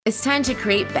It's time to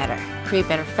create better. Create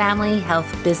better family, health,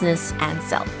 business, and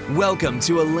self. Welcome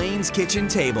to Elaine's Kitchen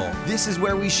Table. This is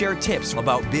where we share tips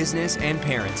about business and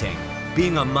parenting.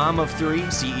 Being a mom of three,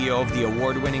 CEO of the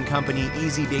award-winning company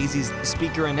Easy Daisy's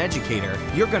speaker and educator,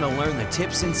 you're going to learn the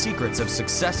tips and secrets of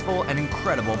successful and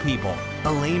incredible people.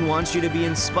 Elaine wants you to be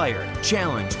inspired,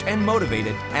 challenged, and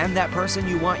motivated, and that person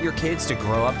you want your kids to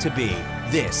grow up to be.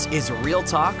 This is Real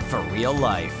Talk for Real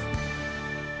Life.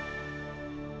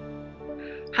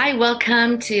 Hi,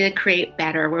 welcome to Create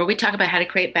Better, where we talk about how to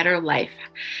create better life,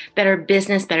 better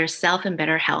business, better self, and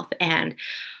better health. And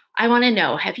I want to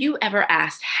know, have you ever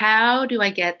asked, how do I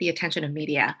get the attention of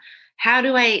media? How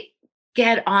do I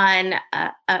get on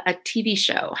a TV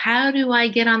show? How do I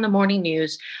get on the morning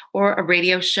news or a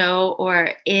radio show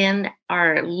or in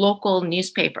our local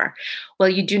newspaper? Well,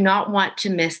 you do not want to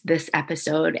miss this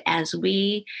episode as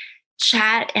we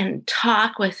chat and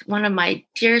talk with one of my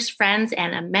dearest friends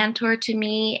and a mentor to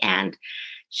me. And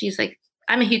she's like,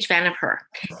 I'm a huge fan of her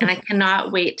and I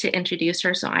cannot wait to introduce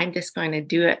her. So I'm just going to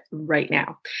do it right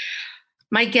now.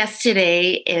 My guest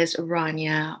today is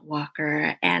Rania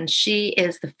Walker, and she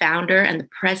is the founder and the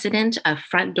president of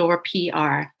Front Door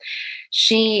PR.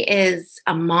 She is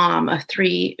a mom of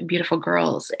three beautiful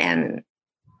girls, and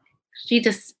she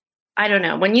just, I don't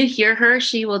know, when you hear her,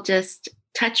 she will just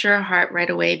touch your heart right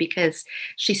away because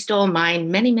she stole mine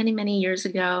many, many, many years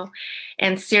ago.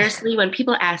 And seriously, when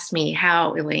people ask me,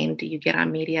 how, Elaine, do you get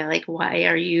on media? Like, why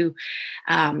are you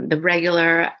the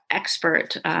regular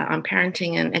expert on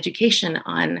parenting and education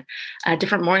on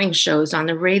different morning shows on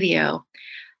the radio?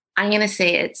 I'm going to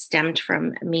say it stemmed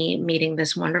from me meeting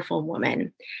this wonderful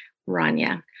woman,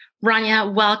 Rania.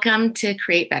 Rania, welcome to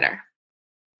Create Better.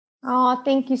 Oh,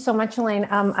 thank you so much, Elaine.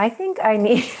 I think I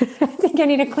need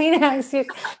a Kleenex.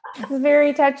 It's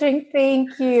very touching.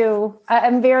 Thank you.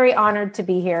 I'm very honored to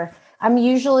be here. I'm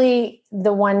usually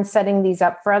the one setting these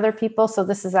up for other people, so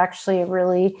this is actually a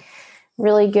really,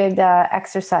 really good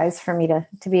exercise for me to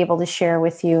be able to share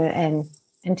with you and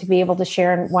to be able to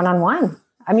share one-on-one.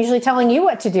 I'm usually telling you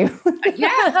what to do.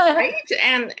 Yeah, right.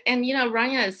 And you know,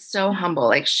 Rania is so humble.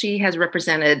 Like, she has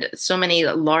represented so many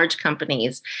large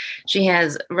companies. She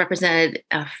has represented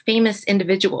famous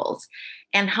individuals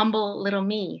and humble little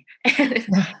me.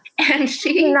 And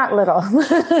she not little.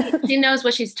 she knows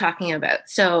what she's talking about.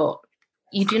 So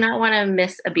you do not want to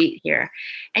miss a beat here.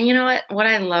 And you know what? What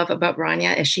I love about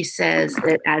Rania is she says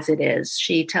it as it is.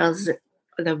 She tells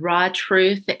the raw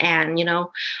truth. And, you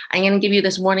know, I'm going to give you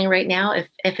this warning right now.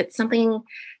 If it's something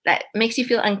that makes you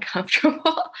feel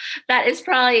uncomfortable, that is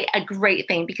probably a great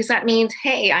thing, because that means,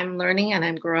 hey, I'm learning and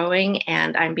I'm growing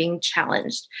and I'm being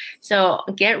challenged. So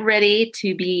get ready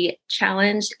to be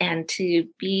challenged and to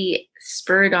be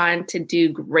spurred on to do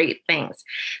great things.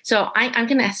 So I'm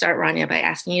going to start, Rania, by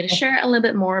asking you to share a little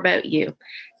bit more about you.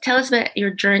 Tell us about your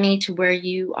journey to where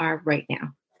you are right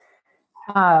now.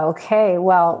 Okay.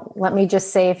 Well, let me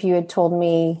just say, if you had told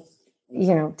me,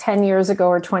 10 years ago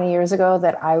or 20 years ago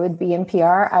that I would be in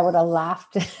PR, I would have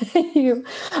laughed at you.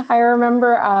 I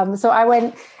remember, so I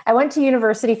went to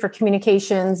university for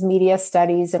communications, media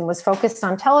studies, and was focused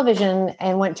on television,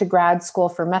 and went to grad school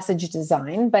for message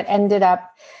design, but ended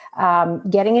up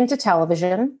getting into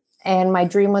television. And my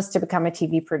dream was to become a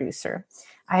TV producer.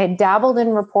 I had dabbled in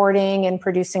reporting and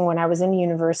producing when I was in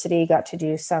university, got to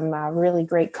do some really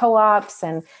great co-ops,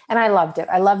 and I loved it.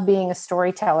 I loved being a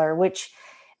storyteller, which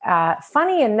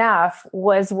funny enough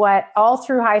was what all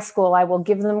through high school, I will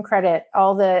give them credit.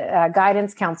 All the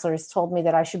guidance counselors told me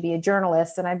that I should be a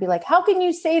journalist. And I'd be like, how can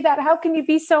you say that? How can you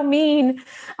be so mean?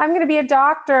 I'm going to be a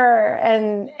doctor.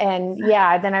 And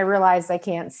yeah, then I realized I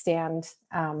can't stand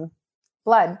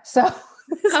blood. So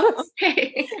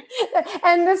Okay.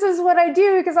 And this is what I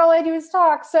do, because all I do is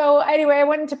talk. So anyway, I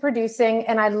went into producing,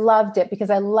 and I loved it because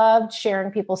I loved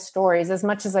sharing people's stories. As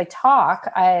much as I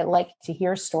talk, I like to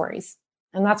hear stories.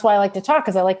 And that's why I like to talk,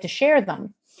 because I like to share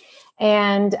them.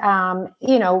 And,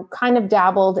 kind of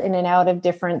dabbled in and out of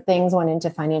different things, went into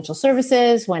financial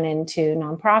services, went into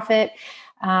nonprofit.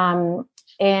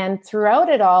 And throughout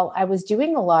it all, I was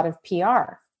doing a lot of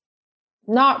PR.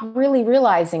 Not really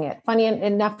realizing it. Funny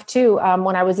enough, too,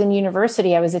 when I was in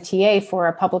university, I was a TA for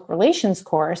a public relations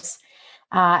course.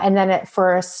 And then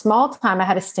for a small time, I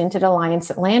had a stint at Alliance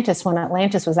Atlantis when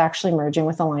Atlantis was actually merging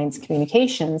with Alliance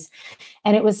Communications.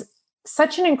 And it was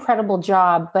such an incredible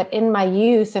job. But in my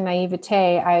youth and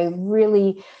naivete, I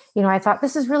really, I thought,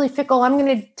 this is really fickle. I'm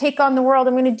going to take on the world.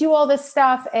 I'm going to do all this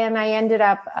stuff. And I ended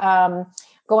up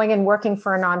going and working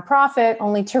for a nonprofit,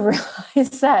 only to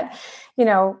realize that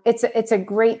it's a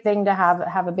great thing to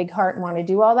have a big heart and want to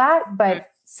do all that,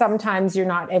 but sometimes you're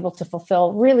not able to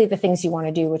fulfill really the things you want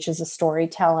to do, which is a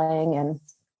storytelling and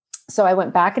So I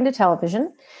went back into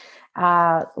television,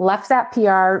 left that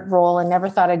PR role and never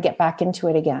thought I'd get back into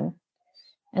it again.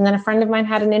 And then a friend of mine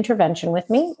had an intervention with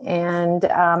me and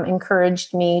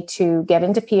encouraged me to get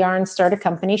into PR and start a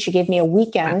company. She gave me a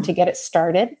weekend to get it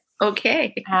started.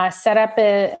 Okay. Set up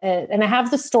and I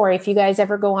have the story. If you guys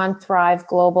ever go on Thrive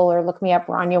Global or look me up,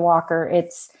 Rania Walker,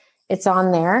 it's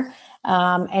on there.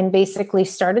 And basically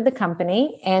started the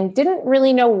company and didn't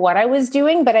really know what I was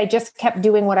doing, but I just kept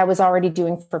doing what I was already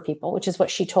doing for people, which is what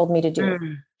she told me to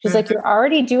do. She's like, you're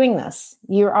already doing this.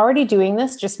 You're already doing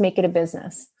this. Just make it a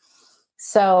business.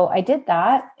 So I did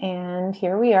that. And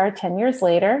here we are 10 years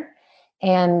later.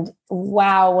 And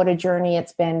wow, what a journey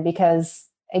it's been, because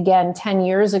again, 10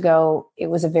 years ago,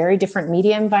 it was a very different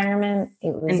media environment.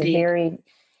 It was Indeed. a very,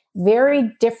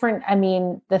 very different. I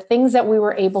mean, the things that we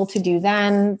were able to do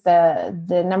then,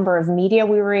 the number of media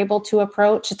we were able to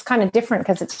approach, it's kind of different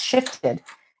because it's shifted.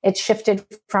 It's shifted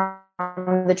from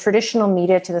the traditional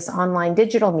media to this online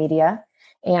digital media.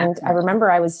 And I remember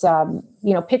I was,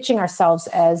 pitching ourselves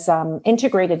as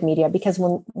integrated media, because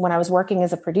when I was working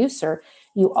as a producer,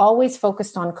 you always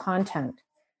focused on content.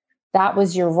 That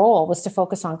was your role, was to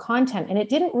focus on content. And it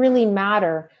didn't really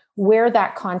matter where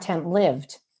that content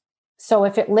lived. So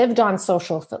if it lived on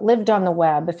social, if it lived on the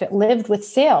web, if it lived with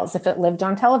sales, if it lived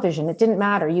on television, it didn't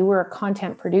matter. You were a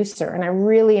content producer. And I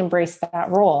really embraced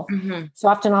that role. So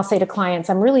often I'll say to clients,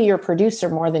 I'm really your producer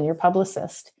more than your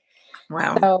publicist.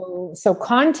 Wow. So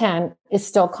content is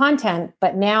still content,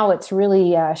 but now it's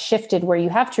really shifted where you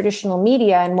have traditional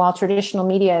media. And while traditional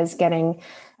media is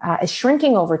is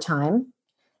shrinking over time,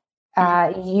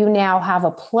 you now have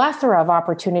a plethora of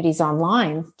opportunities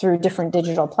online through different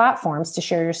digital platforms to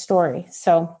share your story.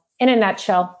 So in a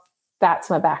nutshell, that's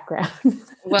my background.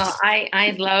 Well,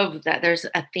 I love that there's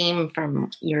a theme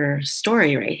from your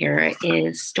story right here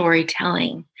is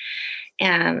storytelling.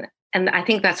 And I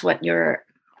think that's what your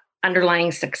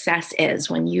underlying success is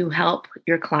when you help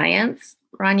your clients,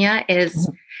 Rania, is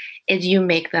you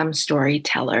make them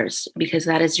storytellers, because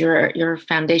that is your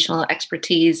foundational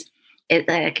expertise.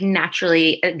 It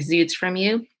naturally exudes from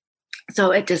you.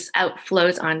 So it just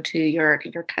outflows onto your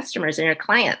customers and your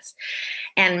clients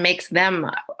and makes them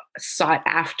sought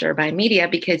after by media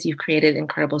because you've created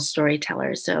incredible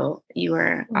storytellers. So you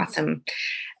are awesome.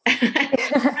 Like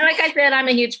I said, I'm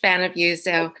a huge fan of you.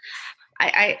 So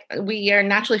we are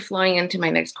naturally flowing into my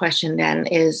next question then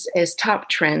is top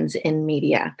trends in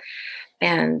media.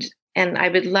 And I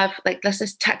would love, let's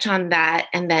just touch on that.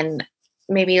 And then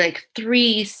maybe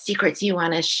 3 secrets you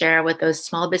want to share with those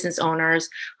small business owners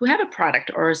who have a product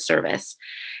or a service.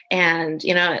 And,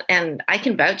 and I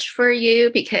can vouch for you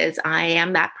because I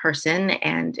am that person,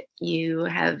 and you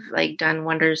have done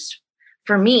wonders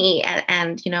for me.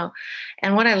 And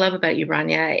what I love about you,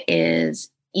 Rania, is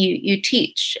you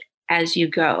teach as you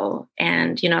go.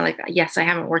 And, yes, I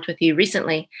haven't worked with you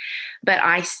recently, but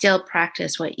I still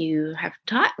practice what you have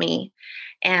taught me.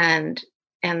 And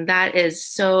that is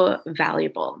so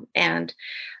valuable. And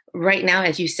right now,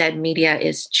 as you said, media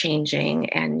is changing.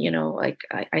 And,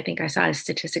 I think I saw a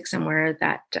statistic somewhere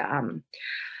that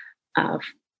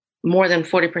more than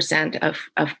 40%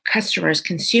 of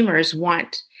consumers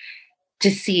want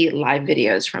to see live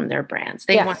videos from their brands.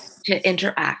 They want to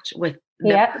interact with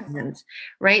their brands,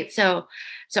 right? So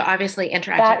obviously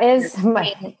interaction is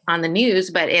on the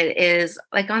news, but it is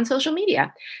on social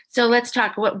media. So let's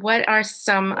talk, what are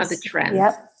some of the trends?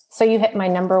 Yep. So you hit my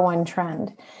number one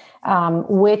trend,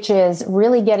 which is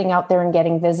really getting out there and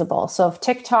getting visible. So if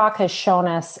TikTok has shown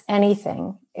us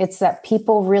anything, it's that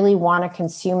people really want to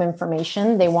consume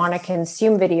information. They want to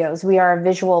consume videos. We are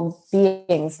visual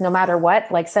beings, no matter what.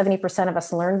 70% of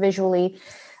us learn visually.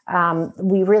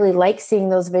 We really like seeing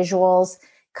those visuals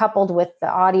coupled with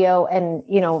the audio. And,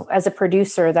 as a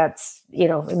producer, that's,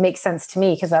 it makes sense to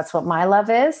me because that's what my love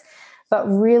is. But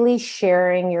really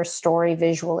sharing your story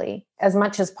visually as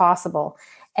much as possible,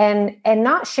 and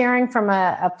not sharing from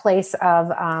a place of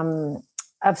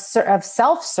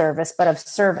self-service, but of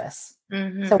service.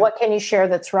 So what can you share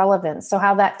that's relevant? So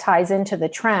how that ties into the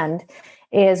trend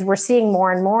is we're seeing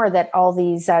more and more that all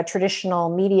these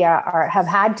traditional media have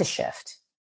had to shift.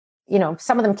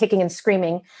 Some of them kicking and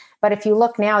screaming. But if you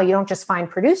look now, you don't just find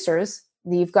producers.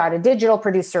 You've got a digital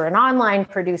producer, an online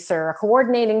producer, a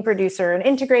coordinating producer, an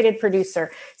integrated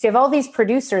producer. So you have all these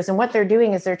producers, and what they're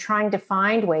doing is they're trying to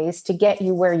find ways to get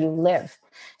you where you live.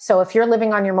 So if you're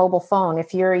living on your mobile phone,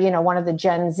 if you're, one of the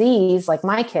Gen Zs, like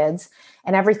my kids,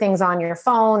 and everything's on your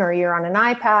phone, or you're on an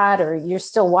iPad, or you're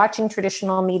still watching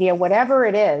traditional media, whatever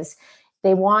it is,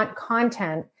 they want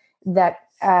content that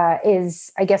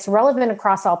is, I guess, relevant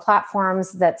across all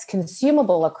platforms, that's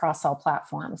consumable across all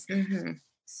platforms.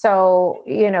 So,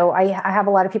 I have a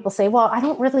lot of people say, well, I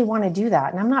don't really want to do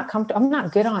that. And I'm not comfortable. I'm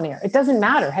not good on air. It doesn't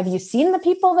matter. Have you seen the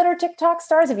people that are TikTok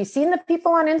stars? Have you seen the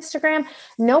people on Instagram?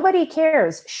 Nobody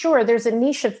cares. Sure, there's a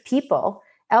niche of people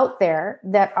out there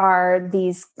that are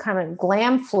these kind of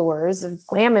glam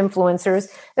influencers.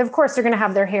 Of course, they're going to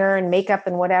have their hair and makeup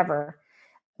and whatever.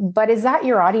 But is that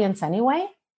your audience anyway?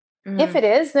 If it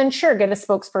is, then sure, get a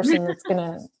spokesperson that's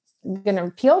going to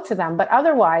appeal to them. But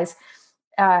otherwise,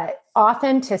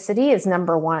 authenticity is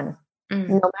number one,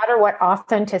 no matter what,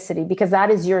 authenticity, because that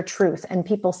is your truth and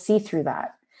people see through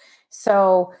that.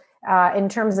 So in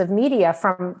terms of media,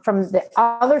 from the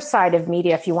other side of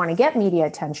media, if you want to get media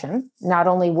attention, not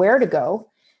only where to go,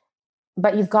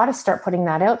 but you've got to start putting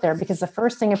that out there, because the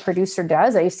first thing a producer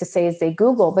does, I used to say, is they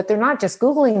Google, but they're not just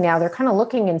Googling now. They're kind of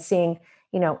looking and seeing,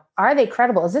 are they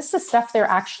credible? Is this the stuff they're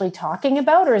actually talking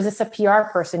about? Or is this a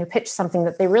PR person who pitched something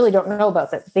that they really don't know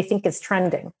about that they think is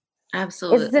trending?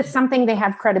 Absolutely. Is this something they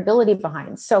have credibility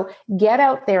behind? So get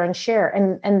out there and share.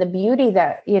 And the beauty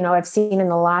that, I've seen in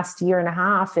the last year and a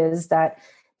half is that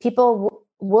people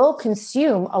will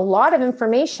consume a lot of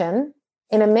information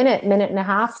in a minute and a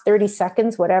half, 30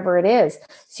 seconds, whatever it is.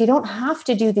 So you don't have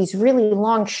to do these really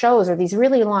long shows or these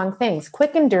really long things.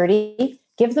 Quick and dirty,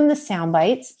 give them the sound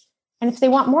bites. And if they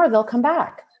want more, they'll come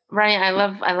back. Right. I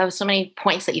love so many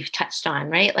points that you've touched on,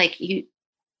 right? Like, you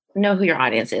know who your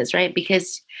audience is, right?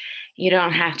 Because you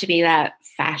don't have to be that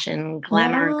fashion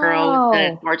glamour girl with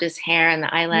the gorgeous hair and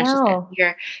the eyelashes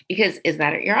here, because is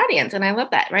that your audience? And I love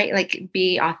that, right? Like,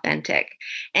 be authentic.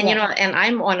 And, and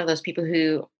I'm one of those people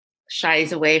who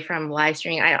shies away from live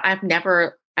streaming. I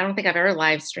don't think I've ever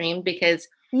live streamed, because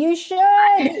you should.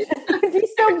 It'd be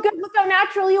so good. Look how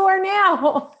natural you are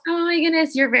now. Oh my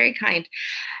goodness, you're very kind.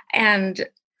 And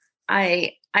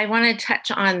I want to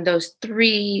touch on those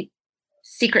 3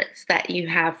 secrets that you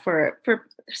have for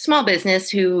small business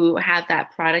who have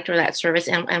that product or that service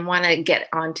and want to get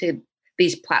onto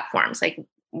these platforms, like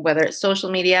whether it's social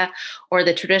media or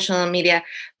the traditional media.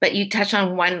 But you touch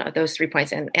on one of those 3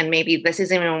 points, and maybe this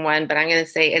isn't even one, but I'm going to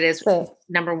say it is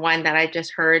number one that I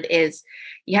just heard, is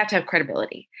you have to have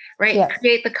credibility, right? Yes.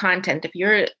 Create the content. If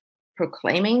you're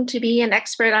proclaiming to be an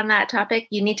expert on that topic,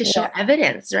 you need to show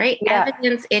evidence, right? Yeah.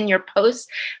 Evidence in your posts.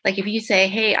 Like, if you say,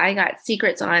 hey, I got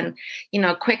secrets on,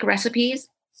 quick recipes,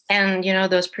 and,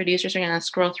 those producers are going to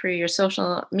scroll through your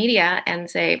social media and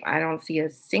say, I don't see a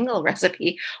single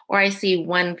recipe, or I see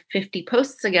 150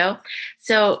 posts ago.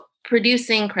 So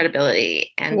producing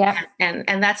credibility and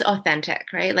that's authentic,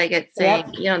 right? Like, it's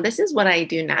saying, this is what I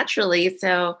do naturally.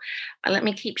 So let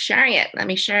me keep sharing it. Let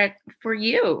me share it for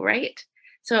you. Right.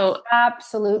 So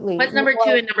absolutely. What's number 2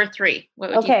 and number 3?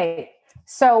 What would you?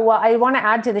 So I want to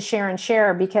add to the share and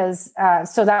share, because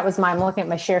so that was I'm looking at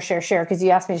my share, because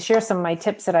you asked me to share some of my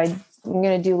tips that I'm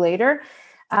going to do later.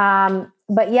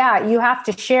 But yeah, you have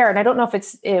to share. And I don't know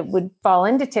if it would fall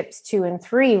into tips 2 and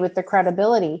 3 with the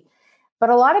credibility, but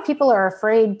a lot of people are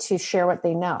afraid to share what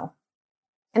they know.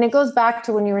 And it goes back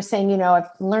to when you were saying, I've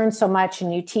learned so much,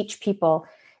 and you teach people.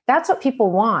 That's what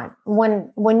people want.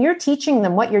 When you're teaching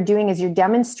them, what you're doing is you're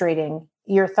demonstrating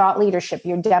your thought leadership.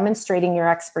 You're demonstrating your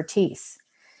expertise.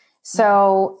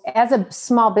 So as a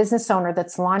small business owner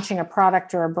that's launching a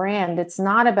product or a brand, it's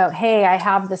not about, hey, I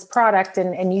have this product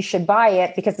and you should buy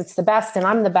it because it's the best and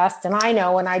I'm the best and I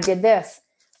know and I did this.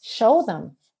 Show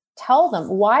them, tell them,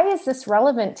 why is this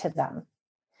relevant to them?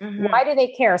 Mm-hmm. Why do they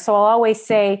care? So I'll always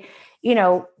say,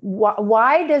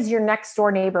 why does your next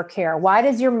door neighbor care? Why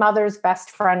does your mother's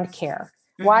best friend care?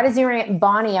 Mm-hmm. Why does your Aunt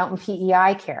Bonnie out in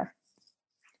PEI care?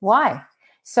 Why?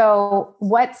 So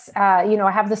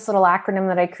I have this little acronym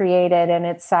that I created, and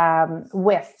it's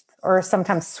WIFT, or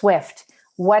sometimes SWIFT.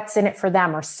 What's in it for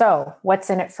them? Or so, what's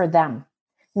in it for them?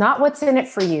 Not what's in it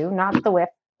for you, not the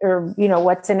WIFT, or,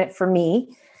 what's in it for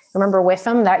me. Remember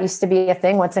WIFM? That used to be a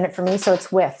thing. What's in it for me? So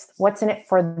it's WIFT. What's in it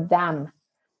for them?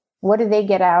 What do they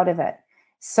get out of it?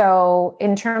 So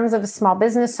in terms of a small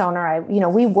business owner,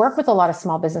 we work with a lot of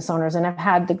small business owners, and I've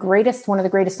had one of the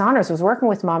greatest honors was working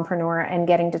with Mompreneur and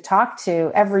getting to talk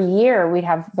to, every year we'd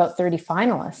have about 30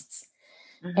 finalists.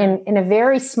 Mm-hmm. And in a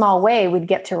very small way, we'd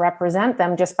get to represent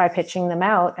them just by pitching them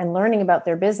out and learning about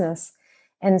their business.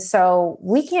 And so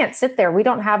we can't sit there. We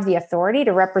don't have the authority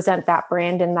to represent that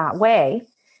brand in that way.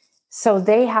 So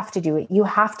they have to do it. You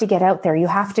have to get out there. You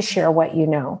have to share what you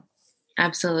know.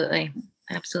 Absolutely.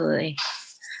 Absolutely.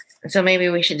 So maybe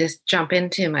we should just jump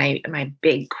into my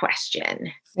big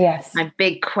question. Yes. My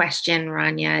big question,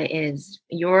 Rania, is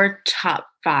your top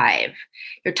 5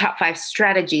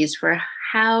 strategies for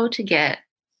how to get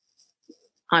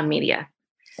on media.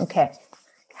 Okay.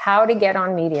 How to get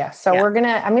on media. So I'm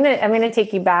going to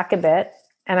take you back a bit.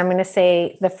 And I'm going to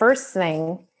say the first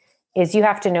thing is you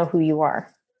have to know who you are.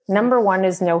 Number one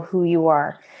is know who you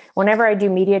are. Whenever I do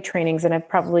media trainings, and I've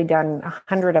probably done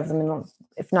 100 of them,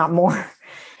 if not more,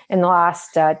 in the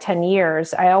last 10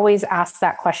 years, I always ask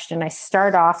that question. I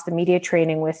start off the media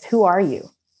training with, who are you?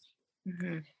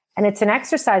 Mm-hmm. And it's an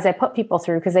exercise I put people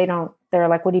through because they're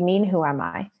like, what do you mean, who am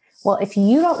I? Well, if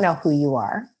you don't know who you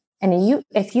are, and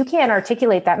if you can't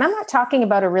articulate that, and I'm not talking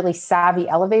about a really savvy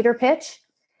elevator pitch,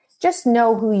 just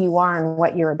know who you are and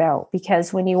what you're about.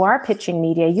 Because when you are pitching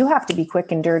media, you have to be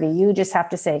quick and dirty. You just have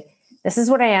to say, this is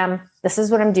what I am, this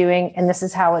is what I'm doing, and this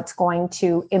is how it's going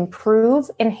to improve,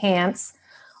 enhance,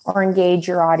 or engage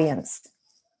your audience.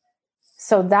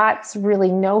 So that's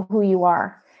really know who you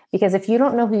are. Because if you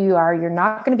don't know who you are, you're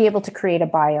not going to be able to create a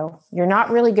bio. You're not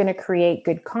really going to create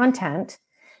good content.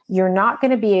 You're not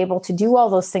going to be able to do all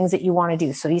those things that you want to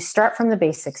do. So you start from the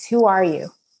basics. Who are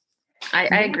you? I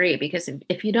agree, because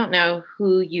if you don't know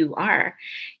who you are,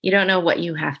 you don't know what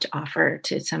you have to offer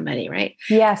to somebody, right?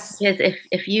 Yes. Because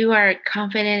if you are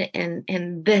confident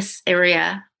in this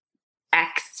area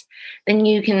X, then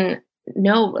you can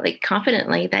know like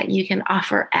confidently that you can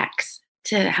offer X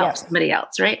to help somebody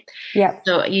else, right? Yeah.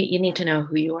 So you need to know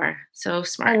who you are. So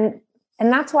smart.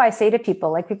 And that's why I say to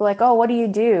people are like, oh, what do you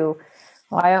do?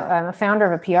 Well, I'm a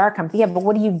founder of a PR company. Yeah, but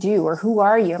what do you do? Or who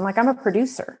are you? I'm like, I'm a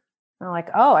producer. And I'm like,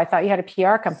 oh, I thought you had a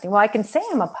PR company. Well, I can say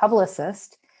I'm a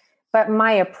publicist, but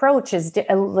my approach is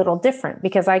a little different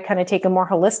because I kind of take a more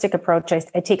holistic approach.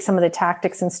 I take some of the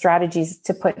tactics and strategies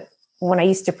to put when I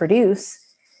used to produce,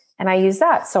 and I use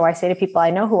that. So I say to people,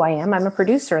 I know who I am. I'm a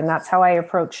producer, and that's how I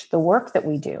approach the work that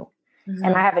we do. Mm-hmm.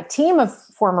 And I have a team of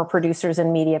former producers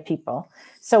and media people.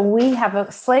 So we have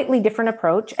a slightly different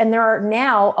approach. And there are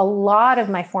now a lot of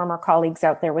my former colleagues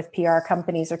out there with PR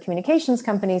companies or communications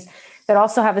companies that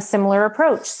also have a similar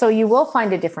approach. So you will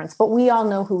find a difference, but we all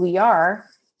know who we are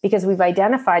because we've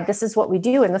identified this is what we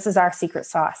do and this is our secret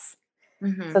sauce.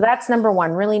 Mm-hmm. So that's number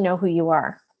one, really know who you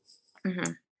are.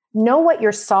 Mm-hmm. Know what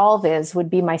your solve is would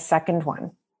be my second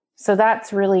one. So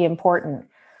that's really important.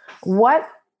 What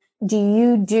do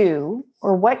you do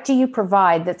or what do you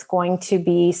provide that's going to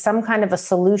be some kind of a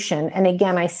solution? And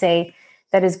again, I say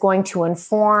that is going to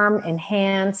inform,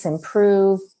 enhance,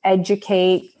 improve,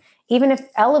 educate, even if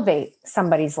elevate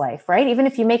somebody's life, right? Even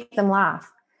if you make them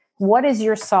laugh. What is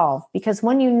your solve? Because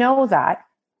when you know that,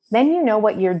 then you know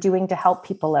what you're doing to help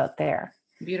people out there.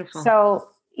 Beautiful. So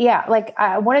yeah, like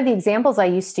one of the examples I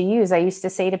used to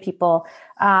say to people,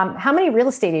 how many real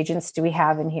estate agents do we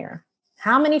have in here?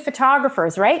 How many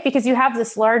photographers, right? Because you have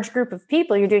this large group of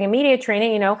people, you're doing a media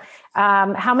training,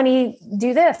 how many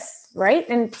do this, right?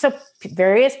 And so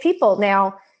various people.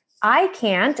 Now, I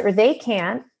can't, or they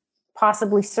can't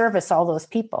possibly service all those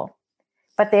people,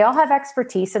 but they all have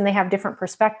expertise and they have different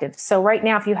perspectives. So right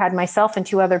now, if you had myself and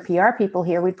two other PR people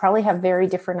here, we'd probably have very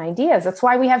different ideas. That's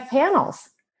why we have panels,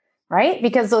 right?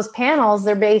 Because those panels,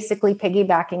 they're basically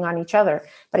piggybacking on each other.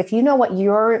 But if you know what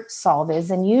your solve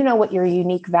is and you know what your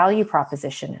unique value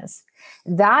proposition is,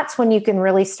 that's when you can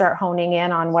really start honing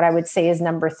in on what I would say is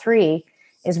number 3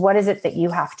 is what is it that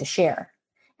you have to share?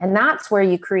 And that's where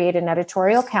you create an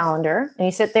editorial calendar and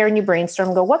you sit there and you brainstorm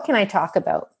and go, what can I talk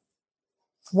about?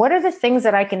 What are the things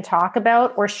that I can talk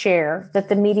about or share that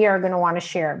the media are going to want to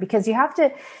share? Because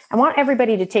I want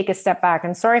everybody to take a step back.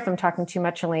 I'm sorry if I'm talking too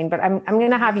much, Elaine, but I'm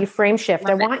going to have you frame shift.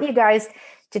 I want you guys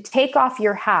to take off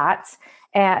your hats,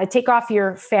 take off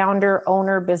your founder,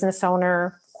 owner, business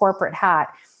owner, corporate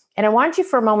hat. And I want you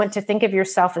for a moment to think of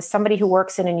yourself as somebody who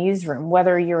works in a newsroom,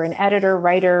 whether you're an editor,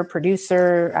 writer,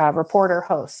 producer, reporter,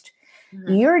 host.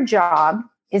 Mm-hmm. Your job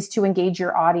is to engage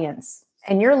your audience.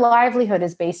 And your livelihood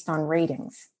is based on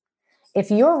ratings.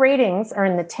 If your ratings are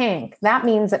in the tank, that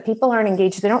means that people aren't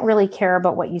engaged. They don't really care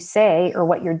about what you say or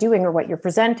what you're doing or what you're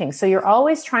presenting. So you're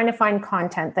always trying to find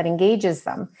content that engages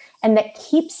them and that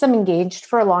keeps them engaged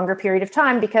for a longer period of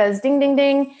time because ding, ding,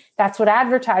 ding, that's what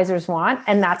advertisers want.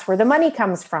 And that's where the money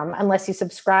comes from, unless you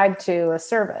subscribe to a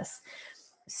service.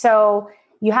 So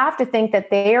you have to think that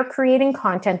they are creating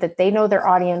content that they know their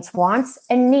audience wants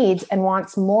and needs and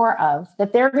wants more of,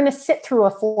 that they're going to sit through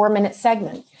a 4-minute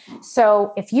segment.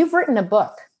 So if you've written a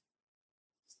book,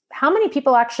 how many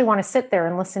people actually want to sit there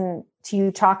and listen to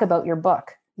you talk about your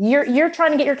book? You're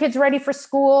trying to get your kids ready for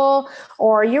school,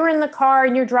 or you're in the car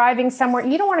and you're driving somewhere.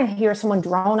 You don't want to hear someone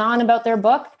drone on about their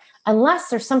book unless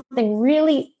there's something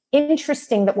really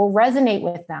interesting that will resonate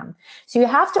with them. So you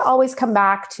have to always come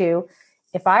back to,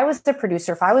 if I was a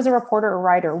producer, if I was a reporter or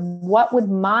writer, what would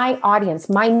my audience,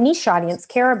 my niche audience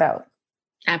care about?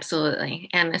 Absolutely.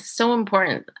 And it's so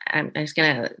important. I'm just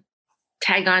going to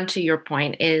tag on to your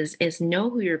point is know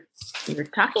who you're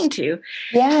talking to.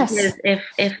 Yes. Because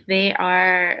if they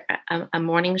are a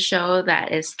morning show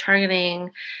that is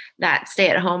targeting that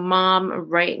stay-at-home mom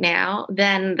right now,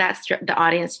 then that's the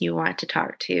audience you want to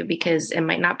talk to, because it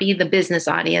might not be the business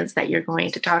audience that you're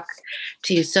going to talk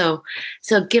to. So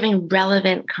giving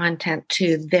relevant content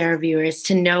to their viewers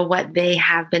to know what they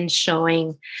have been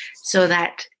showing, so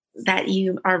that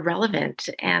you are relevant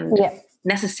and Yeah.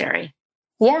 necessary.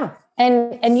 Yeah.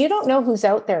 And you don't know who's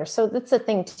out there. So that's the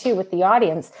thing too with the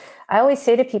audience. I always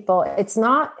say to people,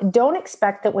 don't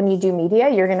expect that when you do media,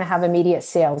 you're going to have immediate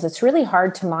sales. It's really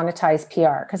hard to monetize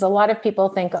PR, because a lot of people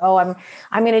think, oh,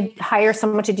 I'm going to hire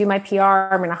someone to do my PR.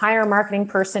 I'm going to hire a marketing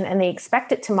person, and they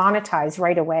expect it to monetize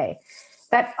right away.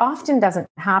 That often doesn't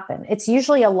happen. It's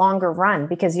usually a longer run,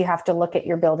 because you have to look at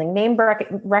your building name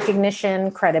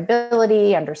recognition,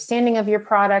 credibility, understanding of your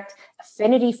product,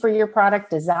 affinity for your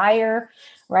product, desire,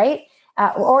 right?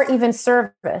 Or even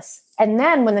service. And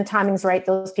then when the timing's right,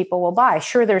 those people will buy.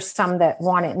 Sure, there's some that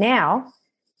want it now,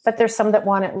 but there's some that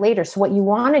want it later. So what you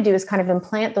want to do is kind of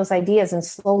implant those ideas and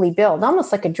slowly build,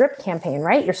 almost like a drip campaign,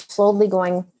 right? You're slowly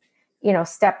going,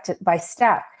 step by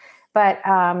step. But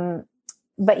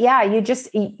yeah,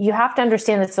 you have to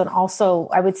understand this. And also,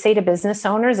 I would say to business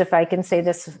owners, if I can say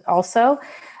this also,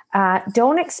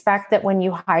 don't expect that when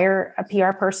you hire a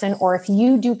PR person, or if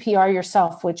you do PR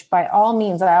yourself, which by all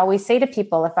means, I always say to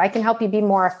people, if I can help you be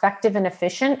more effective and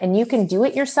efficient and you can do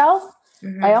it yourself,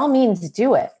 by all means,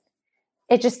 do it.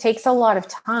 It just takes a lot of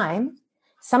time.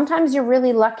 Sometimes you're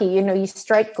really lucky, you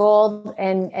strike gold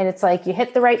and it's like you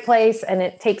hit the right place and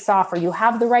it takes off, or you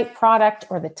have the right product,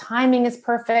 or the timing is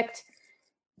perfect.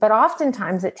 But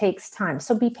oftentimes it takes time.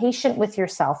 So be patient with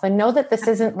yourself and know that this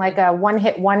isn't like a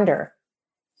one-hit wonder.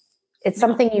 It's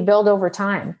something you build over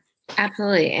time.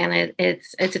 Absolutely. And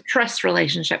it's a trust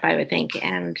relationship, I would think.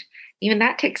 And even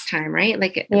that takes time, right?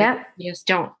 Like, you just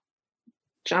don't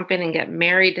jump in and get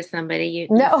married to somebody. You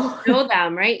know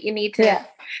them, right? You need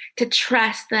to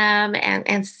trust them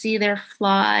and see their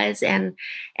flaws and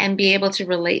be able to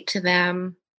relate to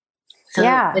them. So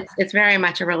it's very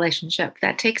much a relationship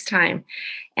that takes time.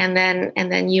 And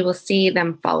then you will see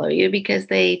them follow you because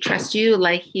they trust you,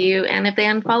 like you. And if they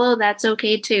unfollow, that's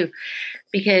okay too.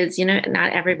 Because,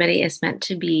 not everybody is meant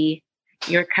to be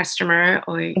your customer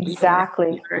or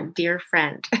your dear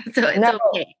friend. So it's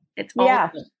okay. It's all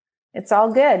good. It's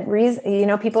all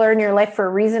good. People are in your life for a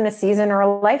reason, a season, or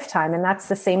a lifetime. And that's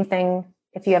the same thing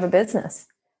if you have a business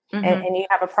and you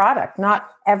have a product. Not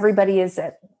everybody is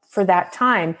for that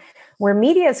time. Where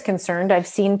media is concerned, I've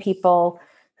seen people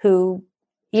who,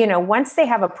 once they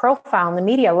have a profile and the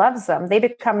media loves them, they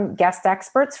become guest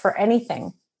experts for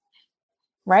anything.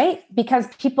 Right? Because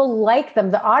people like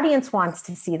them. The audience wants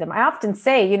to see them. I often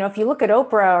say, if you look at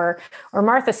Oprah or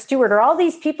Martha Stewart or all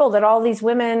these people that all these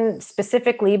women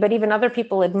specifically, but even other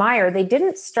people admire, they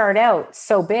didn't start out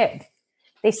so big.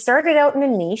 They started out in a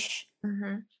niche.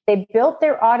 They built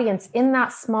their audience in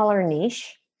that smaller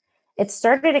niche. It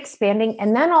started expanding.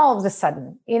 And then all of a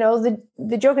sudden,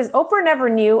 the joke is Oprah never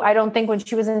knew, I don't think, when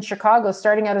she was in Chicago,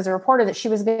 starting out as a reporter, that she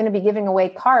was going to be giving away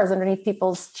cars underneath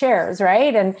people's chairs,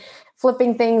 right? And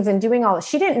flipping things and doing all this.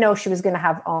 She didn't know she was going to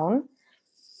have OWN,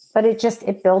 but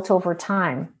it built over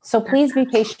time. So please be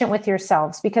patient with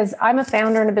yourselves, because I'm a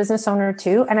founder and a business owner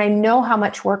too. And I know how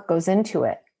much work goes into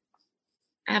it.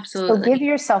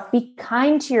 Absolutely. So be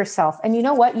kind to yourself. And you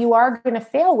know what? You are going to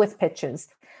fail with pitches.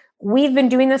 We've been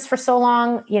doing this for so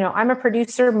long. I'm a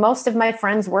producer. Most of my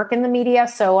friends work in the media,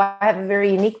 so I have a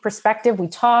very unique perspective. We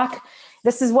talk.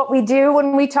 This is what we do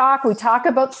when we talk. We talk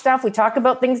about stuff. We talk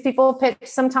about things people pitch,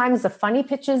 sometimes the funny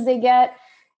pitches they get,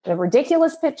 the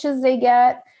ridiculous pitches they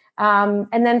get, and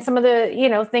then some of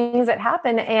the, things that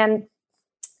happen.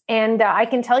 And I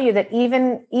can tell you that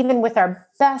even with our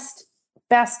best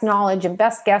knowledge and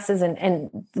best guesses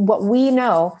and what we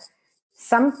know,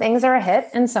 some things are a hit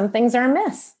and some things are a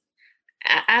miss.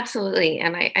 Absolutely.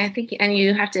 And I think, and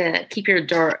you have to keep your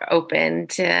door open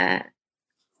to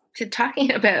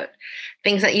talking about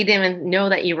things that you didn't even know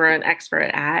that you were an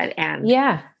expert at. And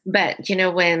but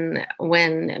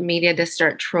when media just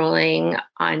start trolling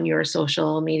on your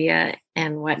social media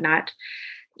and whatnot,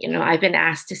 I've been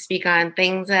asked to speak on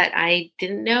things that I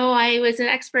didn't know I was an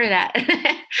expert at.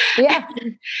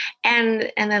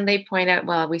 And then they point out,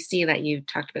 well, we see that you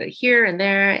talked about it here and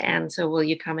there. And so will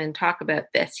you come and talk about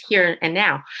this here and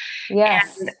now?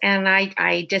 Yes. And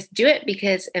I just do it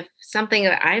because if something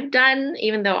that I've done,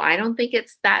 even though I don't think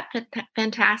it's that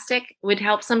fantastic, would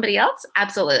help somebody else,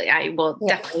 absolutely. I will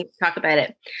definitely talk about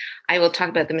it. I will talk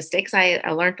about the mistakes I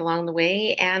learned along the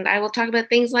way. And I will talk about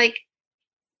things like,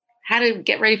 how to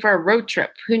get ready for a road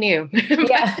trip. Who knew?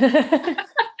 Yeah.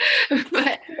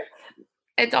 But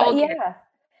it's But all good. yeah.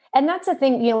 And that's the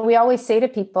thing, we always say to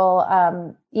people,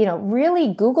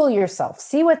 really Google yourself,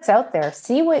 see what's out there,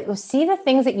 see the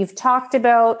things that you've talked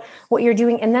about, what you're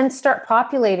doing, and then start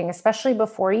populating, especially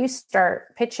before you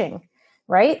start pitching,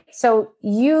 right? So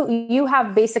you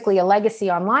have basically a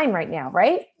legacy online right now,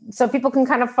 right? So people can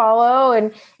kind of follow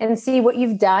and see what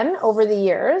you've done over the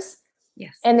years.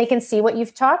 Yes. And they can see what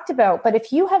you've talked about. But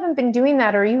if you haven't been doing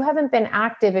that, or you haven't been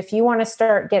active, if you want to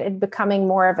start becoming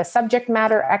more of a subject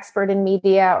matter expert in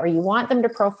media, or you want them to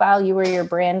profile you or your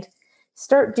brand,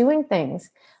 start doing things.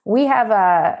 We have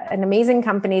an amazing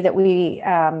company that we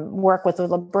work with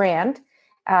a brand.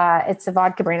 It's a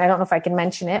vodka brand. I don't know if I can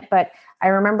mention it, but I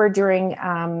remember during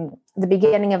the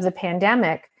beginning of the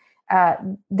pandemic,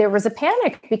 there was a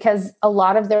panic because a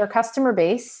lot of their customer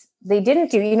base, they didn't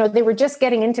do, they were just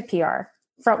getting into PR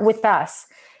with us.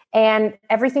 And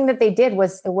everything that they did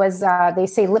was they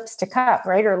say lips to cup,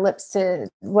 right? Or lips to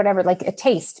whatever, like a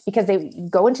taste, because they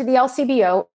go into the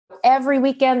LCBO every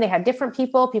weekend. They had different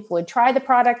people would try the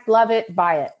product, love it,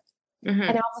 buy it. Mm-hmm.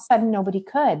 And all of a sudden nobody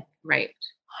could. Right.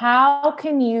 How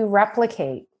can you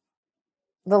replicate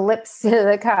the lips to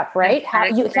the cup, right? How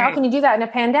can you do that in a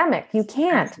pandemic? You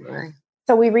can't. Absolutely.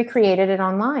 So we recreated it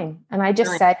online. And I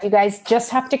just said, you guys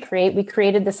just have to we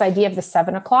created this idea of the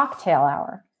 7:00 tail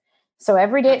hour. So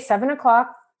every day at 7:00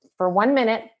 for 1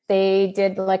 minute, they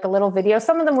did like a little video.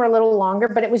 Some of them were a little longer,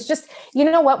 but it was just,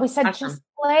 what we said, awesome. Just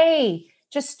play,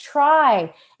 just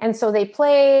try. And so they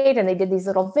played and they did these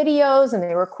little videos and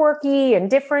they were quirky and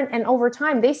different. And over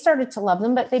time they started to love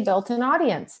them, but they built an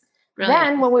audience. Brilliant.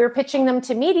 Then when we were pitching them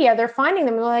to media, they're finding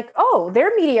them, they're like, oh,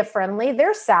 they're media friendly.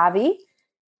 They're savvy.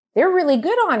 They're really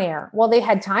good on air. Well, they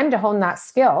had time to hone that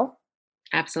skill.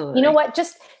 Absolutely. You know what?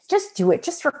 Just do it.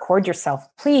 Just record yourself,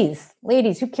 please.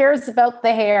 Ladies, who cares about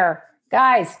the hair?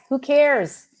 Guys, who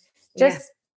cares?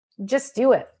 Just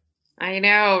do it. I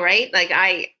know, right? Like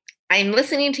I'm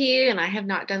listening to you, and I have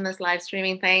not done this live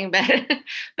streaming thing, but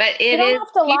you don't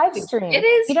have to live stream. It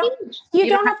is huge. You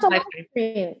don't have to live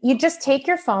stream. You just take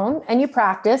your phone and you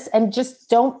practice, and just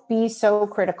don't be so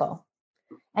critical.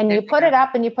 And you put it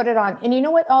up and you put it on. And you know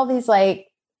what? All these, I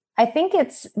think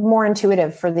it's more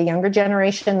intuitive for the younger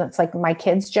generation. That's like my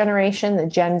kids' generation, the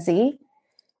Gen Z,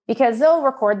 because they'll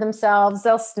record themselves,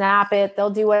 they'll snap it, they'll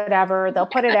do whatever, they'll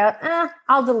put it out.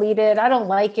 I'll delete it. I don't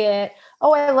like it.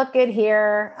 Oh, I look good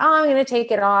here. Oh, I'm going to take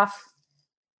it off.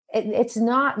 It's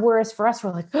not. Whereas for us,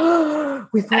 we're like, oh,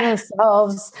 we put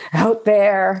ourselves out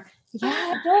there.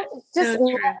 Yeah, don't just,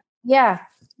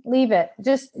 leave it.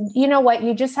 Just, you know what?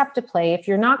 You just have to play. If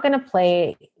you're not going to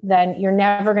play, then you're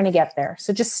never going to get there.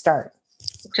 So just start.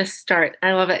 Just start.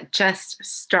 I love it. Just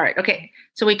start. Okay.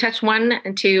 So we touched 1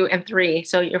 and 2 and 3.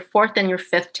 So your 4th and your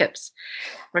 5th tips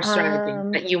or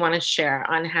strategy that you want to share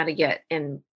on how to get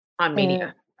in on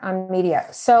media. On media.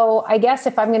 So I guess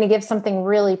if I'm going to give something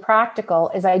really practical,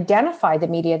 is identify the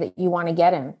media that you want to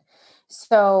get in.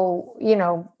 So,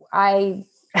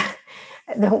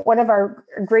 one of our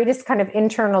greatest kind of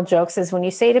internal jokes is when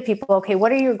you say to people, okay,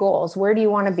 what are your goals? Where do you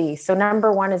want to be? So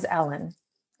number 1 is Ellen.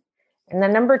 And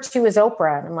then number 2 is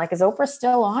Oprah. And I'm like, is Oprah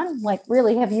still on? Like,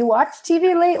 really? Have you watched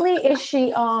TV lately? Is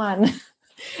she on?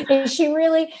 Is she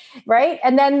really? Right.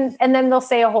 And then they'll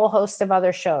say a whole host of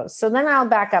other shows. So then I'll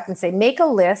back up and say, make a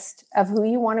list of who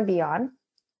you want to be on.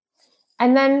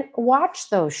 And then watch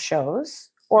those shows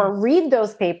or read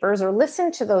those papers or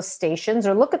listen to those stations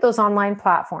or look at those online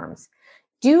platforms.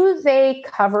 Do they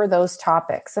cover those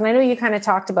topics? And I know you kind of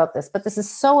talked about this, but this is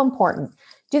so important.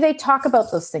 Do they talk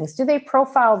about those things? Do they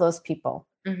profile those people?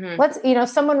 Mm-hmm.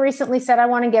 Someone recently said, I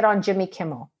want to get on Jimmy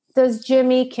Kimmel. Does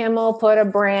Jimmy Kimmel put a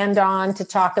brand on to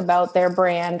talk about their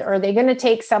brand? Or are they going to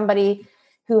take somebody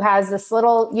who has this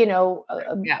little,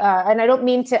 and I don't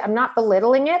mean to, I'm not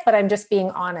belittling it, but I'm just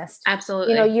being honest.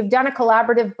 Absolutely. You've done a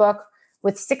collaborative book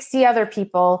with 60 other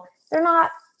people. They're not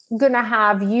going to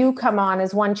have you come on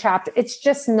as one chapter. It's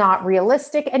just not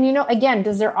realistic. And, again,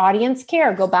 does their audience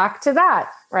care? Go back to that,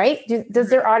 right? Does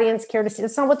their audience care to see?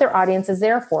 That's not what their audience is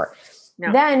there for.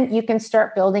 No. Then you can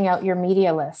start building out your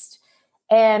media list.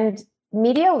 And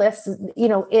media list,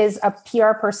 is a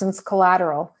PR person's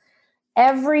collateral.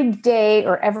 Every day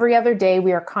or every other day,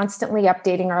 we are constantly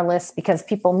updating our list because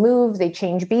people move, they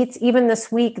change beats. Even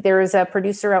this week, there is a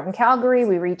producer out in Calgary.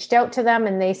 We reached out to them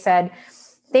and they said,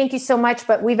 thank you so much,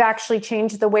 but we've actually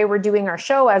changed the way we're doing our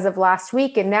show as of last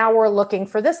week. And now we're looking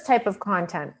for this type of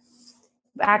content.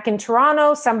 Back in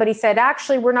Toronto, somebody said,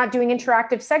 actually, we're not doing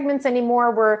interactive segments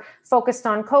anymore. We're focused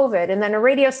on COVID. And then a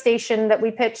radio station that we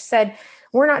pitched said,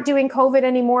 we're not doing COVID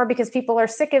anymore because people are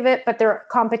sick of it, but their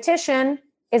competition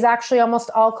is actually almost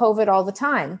all COVID all the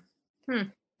time. Hmm.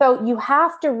 So you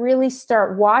have to really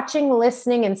start watching,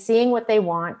 listening, and seeing what they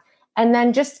want. And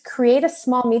then just create a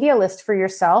small media list for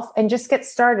yourself and just get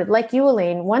started. Like you,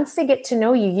 Elaine, once they get to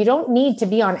know you, you don't need to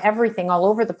be on everything all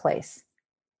over the place.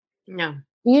 No.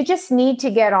 You just need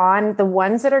to get on the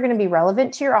ones that are going to be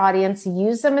relevant to your audience,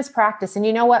 use them as practice. And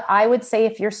you know what? I would say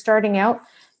if you're starting out,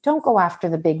 don't go after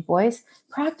the big boys.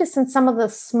 Practice in some of the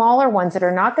smaller ones that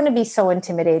are not going to be so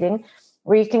intimidating,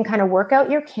 where you can kind of work out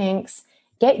your kinks,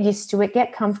 get used to it,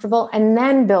 get comfortable, and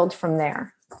then build from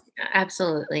there.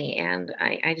 Absolutely. And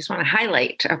I just want to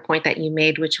highlight a point that you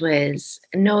made, which was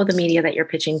know the media that you're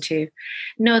pitching to,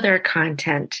 know their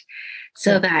content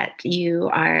so that you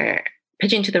are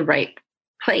pitching to the right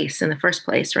place in the first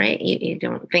place, right? You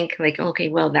don't think like, okay,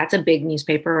 well, that's a big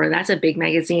newspaper or that's a big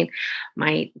magazine.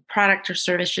 My product or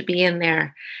service should be in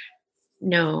there.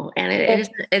 No, and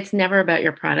it's never about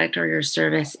your product or your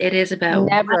service. It is about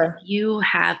what you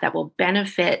have that will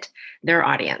benefit their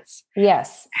audience.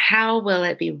 Yes. How will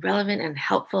it be relevant and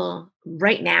helpful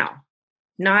right now?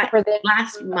 Not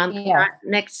last month, not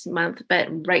next month, but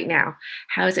right now.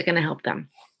 How is it going to help them?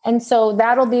 And so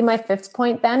that'll be my fifth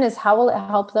point then, is how will it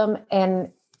help them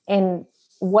and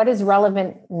what is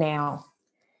relevant now?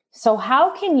 So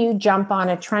how can you jump on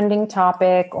a trending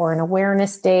topic or an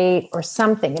awareness date or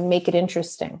something and make it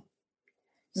interesting?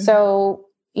 Mm-hmm. So,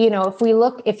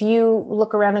 if you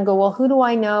look around and go, well, who do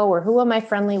I know, or who am I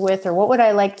friendly with, or what would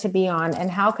I like to be on,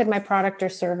 and how could my product or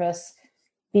service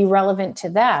be relevant to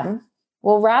them?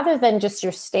 Well, rather than just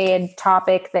your staid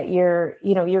topic that you're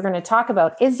going to talk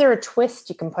about, is there a twist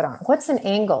you can put on? What's an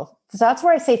angle? Because that's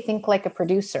where I say, think like a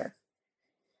producer.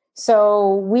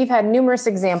 So we've had numerous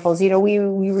examples. We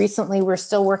recently were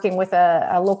still working with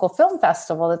a local film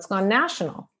festival that's gone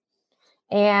national.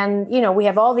 And, we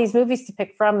have all these movies to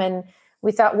pick from. And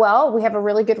we thought, well, we have a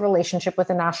really good relationship with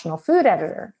a national food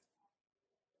editor.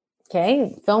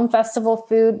 Okay, film festival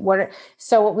food.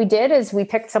 So what we did is we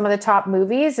picked some of the top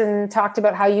movies and talked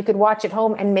about how you could watch at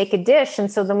home and make a dish. And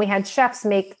so then we had chefs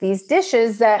make these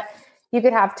dishes that you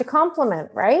could have to complement,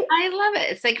 right? I love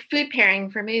it. It's like food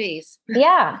pairing for movies.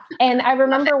 Yeah. And I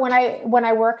remember when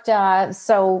I worked, I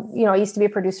used to be a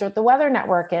producer at the Weather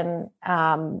Network, and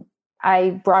I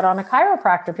brought on a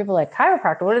chiropractor. People are like,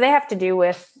 chiropractor, what do they have to do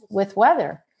with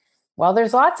weather? Well,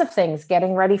 there's lots of things.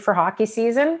 Getting ready for hockey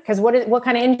season, because what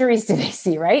kind of injuries do they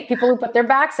see, right? People who put their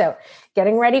backs out.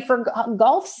 Getting ready for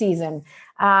golf season.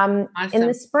 Awesome. In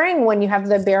the spring, when you have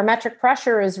the barometric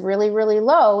pressure is really, really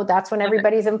low, that's when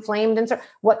everybody's inflamed. And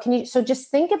so just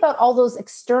think about all those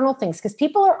external things, because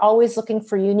people are always looking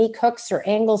for unique hooks or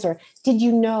angles or did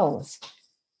you know?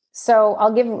 So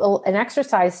I'll give an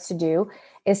exercise to do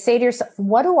is say to yourself,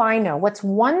 what do I know? What's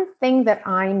one thing that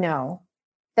I know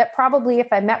that probably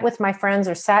if I met with my friends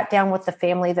or sat down with the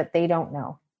family that they don't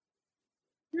know?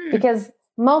 Because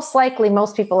most likely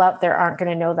most people out there aren't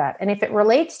going to know that. And if it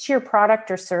relates to your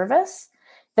product or service,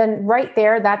 then right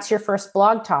there, that's your first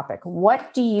blog topic.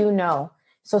 What do you know?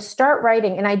 So start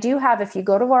writing. And I do have, if you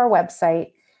go to our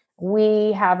website,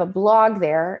 we have a blog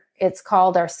there. It's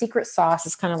called Our Secret Sauce.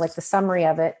 It's kind of like the summary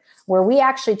of it, where we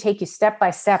actually take you step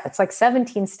by step. It's like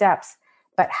 17 steps.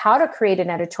 But how to create an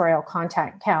editorial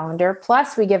content calendar.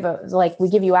 Plus we give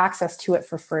you access to it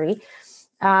for free.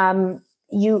 And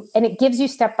it gives you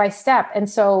step by step. And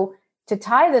so to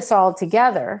tie this all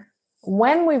together,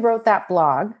 when we wrote that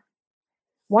blog,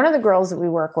 one of the girls that we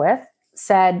work with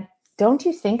said, don't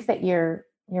you think that you're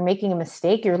making a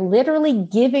mistake? You're literally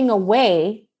giving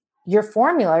away your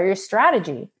formula or your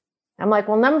strategy. I'm like,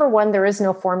 well, number one, there is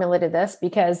no formula to this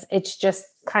because it's just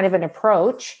kind of an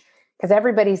approach because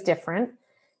everybody's different.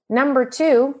 Number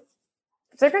two,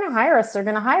 if they're going to hire us, they're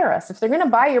going to hire us. If they're going to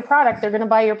buy your product, they're going to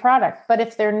buy your product. But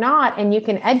if they're not, and you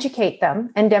can educate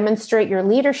them and demonstrate your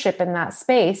leadership in that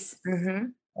space,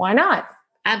 why not?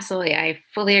 Absolutely. I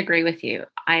fully agree with you.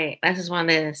 This is one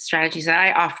of the strategies that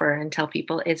I offer and tell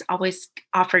people is always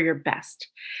offer your best.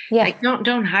 Yeah. Like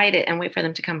don't hide it and wait for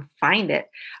them to come find it.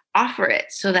 Offer it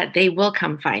so that they will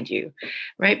come find you,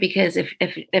 right? Because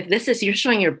if this is, you're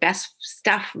showing your best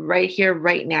stuff right here,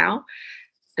 right now,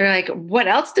 they're like, what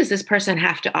else does this person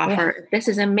have to offer? Yeah. This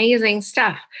is amazing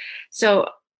stuff. So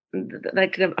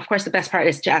of course, the best part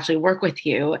is to actually work with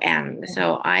you. And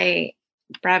so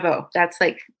bravo. That's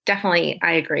definitely,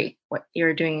 I agree. What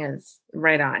you're doing is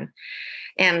right on.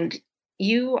 And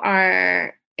you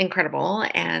are incredible.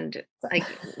 And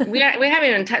we haven't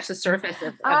even touched the surface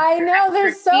of I know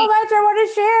there's so much I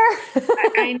want to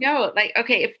share. I know.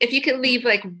 Okay, if you could leave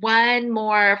one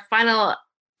more final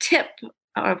tip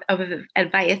of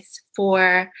advice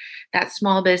for that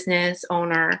small business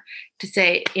owner to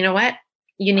say, you know what,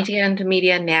 You need to get into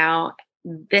media now.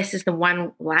 This is the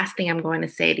one last thing I'm going to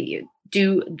say to you.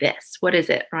 Do this. What is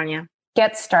it, Rania?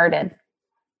 Get started.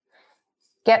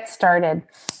 Get started.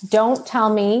 Don't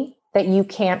tell me that you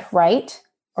can't write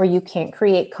or you can't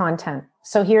create content.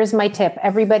 So here's my tip.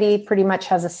 Everybody pretty much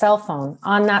has a cell phone.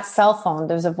 On that cell phone,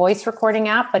 there's a voice recording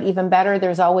app, but even better,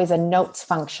 there's always a notes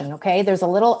function. Okay. There's a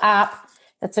little app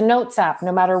that's a notes app,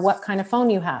 no matter what kind of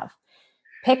phone you have.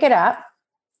 Pick it up,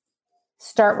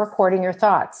 start recording your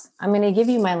thoughts. I'm going to give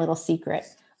you my little secret.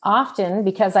 Often,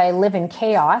 because I live in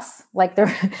chaos, like I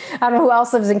don't know who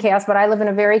else lives in chaos, but I live in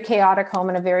a very chaotic home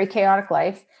and a very chaotic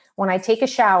life. When I take a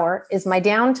shower is my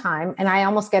downtime, and I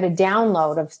almost get a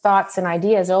download of thoughts and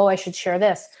ideas. Oh, I should share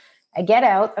this. I get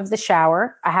out of the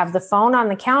shower. I have the phone on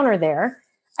the counter there.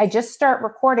 I just start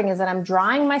recording as that I'm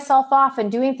drying myself off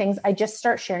and doing things. I just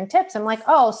start sharing tips. I'm like,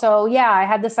 oh, so yeah, I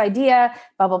had this idea,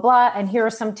 blah, blah, blah. And here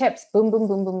are some tips. Boom, boom,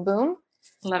 boom, boom, boom.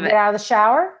 Love Get it. out of the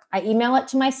shower. I email it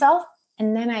to myself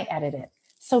and then I edit it.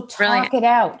 So talk Brilliant. it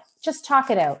out. Just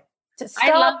talk it out.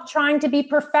 Stop trying to be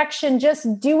perfection.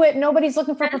 Just do it. Nobody's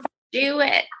looking for perfection. Do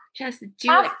it. Just do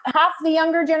it. Half the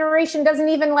younger generation doesn't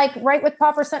even like write with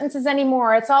proper sentences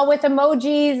anymore. It's all with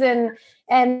emojis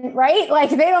and right?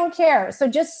 Like they don't care. So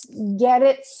just get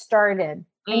it started.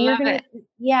 And Love it.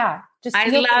 Yeah. Just I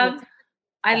love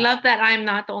that I'm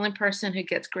not the only person who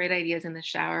gets great ideas in the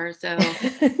shower. So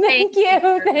thank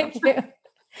you. Thank you.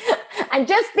 I'm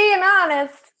just being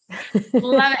honest.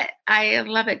 Love it. I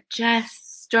love it.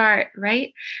 Just start,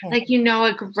 right? Yeah. Like,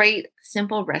 a great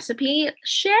simple recipe,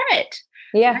 share it.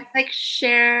 Yeah. Like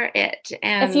share it.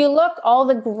 And if you look, all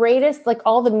the greatest, like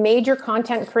all the major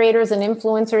content creators and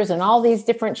influencers and all these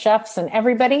different chefs and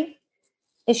everybody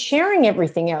is sharing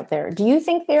everything out there. Do you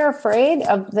think they're afraid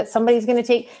of that somebody's going to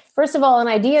take, first of all, an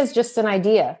idea is just an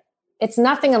idea. It's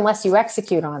nothing unless you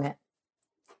execute on it.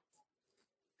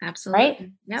 Absolutely. Right?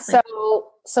 Yep.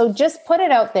 So just put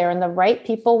it out there and the right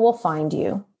people will find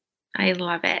you. I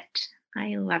love it.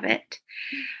 I love it.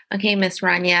 Okay, Miss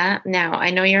Rania. Now, I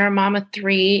know you're a mom of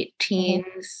 3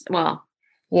 teens, well,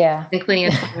 yeah, including a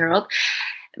 20-year-old.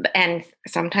 And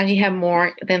sometimes you have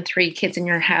more than 3 kids in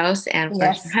your house. And for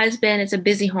your husband, it's a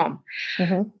busy home.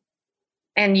 Mm-hmm.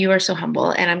 And you are so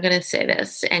humble. And I'm going to say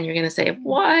this, and you're going to say,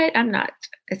 what? I'm not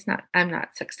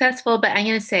successful. But I'm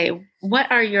going to say, what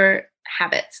are your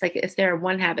habits? Like, is there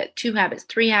 1 habit, 2 habits,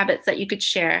 3 habits that you could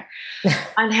share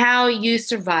on how you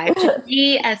survive to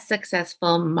be a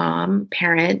successful mom,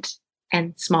 parent,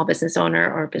 and small business owner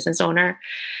or business owner?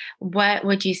 What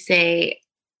would you say?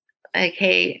 Like,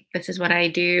 hey, this is what I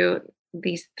do.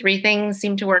 These 3 things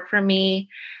seem to work for me.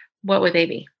 What would they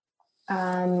be?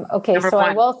 Okay. So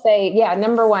I will say,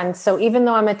 number 1. So even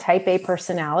though I'm a type A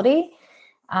personality,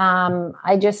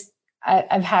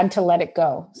 I've had to let it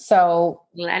go. So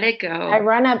let it go. I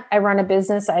run a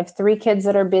business. I have 3 kids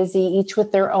that are busy, each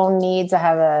with their own needs. I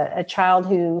have a child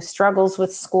who struggles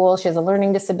with school. She has a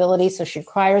learning disability, so she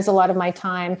requires a lot of my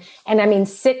time. And I mean,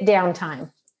 sit down time,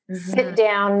 sit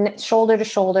down, shoulder to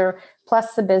shoulder,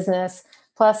 plus the business,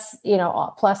 plus,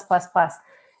 plus.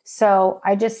 So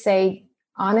I just say,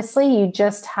 honestly, you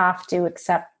just have to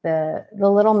accept the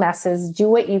little messes, do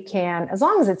what you can, as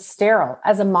long as it's sterile.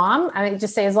 As a mom, I mean,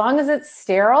 just say, as long as it's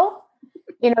sterile,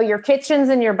 your kitchen's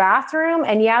in your bathroom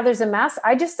and there's a mess.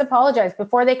 I just apologize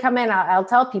before they come in. I'll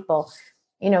tell people,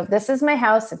 this is my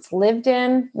house. It's lived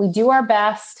in. We do our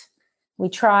best. We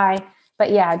try, but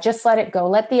just let it go.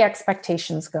 Let the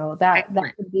expectations go. That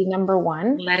would be number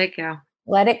 1. Let it go.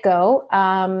 Let it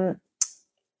go.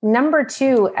 Number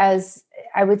 2, as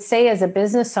I would say, as a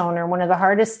business owner, one of the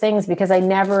hardest things, because I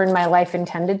never in my life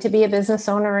intended to be a business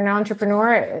owner or an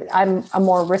entrepreneur, I'm a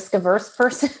more risk averse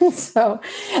person. So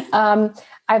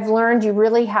I've learned you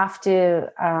really have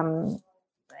to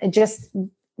just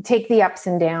take the ups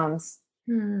and downs,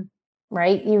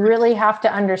 right? You really have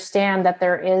to understand that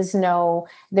there is no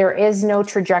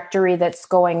trajectory that's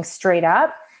going straight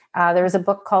up. There was a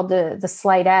book called The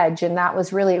Slight Edge, and it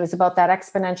was about that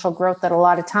exponential growth, that a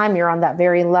lot of time you're on that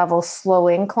very level, slow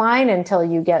incline until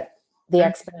you get the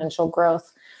exponential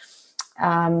growth.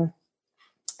 That,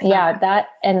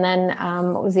 and then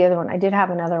what was the other one? I did have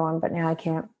another one, but now I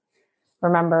can't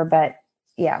remember, but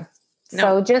I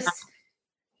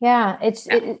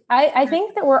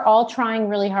think that we're all trying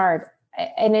really hard,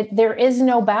 and there is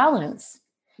no balance.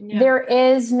 Yeah. There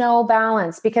is no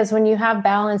balance, because when you have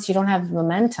balance, you don't have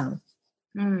momentum,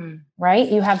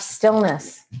 right? You have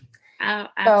stillness. Oh,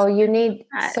 so you need,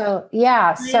 that. So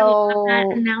that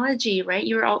analogy, right?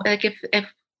 You're all like, if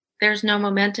there's no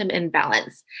momentum in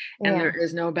balance, and Yeah. there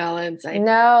is no balance.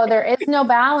 No, there is no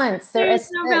balance. There There's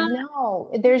is no balance.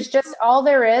 no, there's just all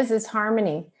there is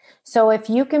harmony. So if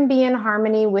you can be in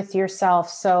harmony with yourself,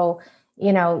 so,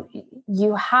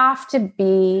 you have to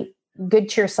be good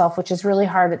to yourself, which is really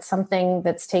hard. It's something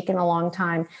that's taken a long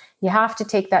time. You have to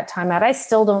take that time out. I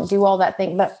still don't do all that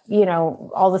thing, but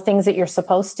all the things that you're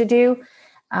supposed to do.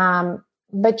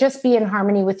 But just be in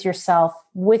harmony with yourself,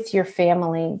 with your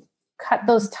family, cut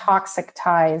those toxic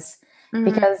ties,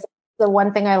 because the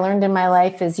one thing I learned in my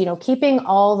life is, keeping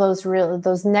all those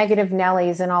negative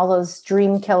Nellies and all those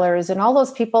dream killers and all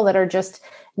those people that are just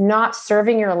not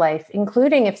serving your life,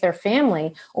 including if they're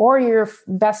family or your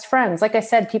best friends. Like I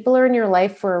said, people are in your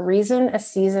life for a reason, a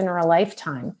season, or a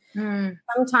lifetime.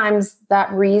 Sometimes that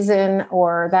reason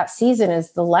or that season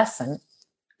is the lesson.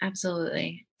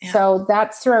 Absolutely. Yeah. So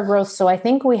that's through our growth. So I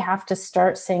think we have to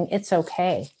start saying it's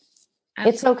okay.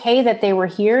 Absolutely. It's okay that they were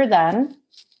here then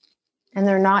and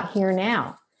they're not here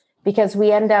now, because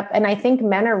we end up, and I think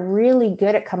men are really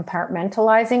good at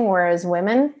compartmentalizing, whereas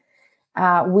women,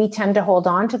 we tend to hold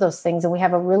on to those things and we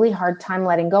have a really hard time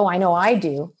letting go. I know I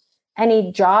do.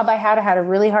 Any job I had a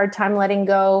really hard time letting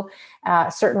go.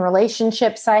 Certain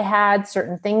relationships I had,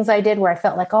 certain things I did where I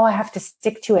felt like, oh, I have to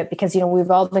stick to it, because,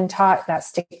 we've all been taught that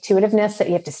stick-to-itiveness, that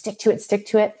you have to stick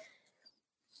to it.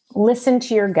 Listen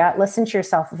to your gut, listen to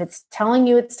yourself. If it's telling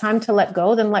you it's time to let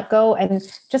go, then let go and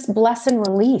just bless and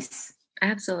release.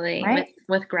 Absolutely. Right?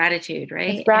 With gratitude,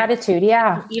 right? With gratitude.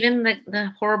 Yeah. Even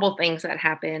the horrible things that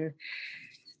happen,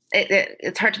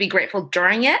 it's hard to be grateful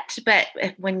during it, but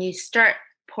when you start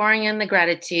pouring in the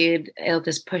gratitude, it'll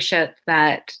just push out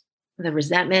the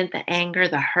resentment, the anger,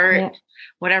 the hurt,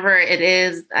 whatever it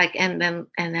is, like, and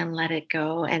then let it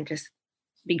go and just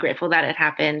be grateful that it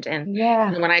happened. And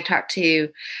when I talk to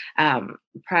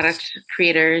product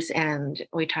creators and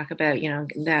we talk about,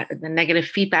 that the negative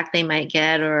feedback they might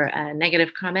get or a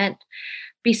negative comment,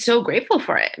 be so grateful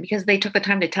for it, because they took the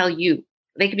time to tell you.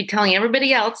 They could be telling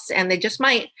everybody else and they just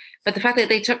might, but the fact that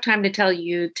they took time to tell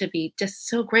you, to be just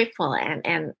so grateful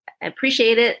and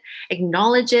appreciate it,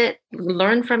 acknowledge it,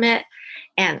 learn from it,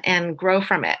 and grow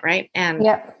from it. Right. And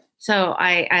so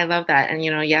I love that. And,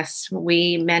 yes,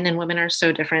 we men and women are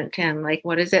so different. And like,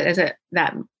 what is it? Is it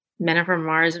that men are from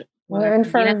Mars? Women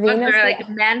from Venus. Like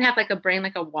men have like a brain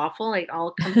like a waffle, like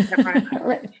all comes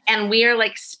together. And we are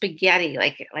like spaghetti,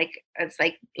 like it's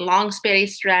like long spaghetti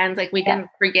strands. Like we didn't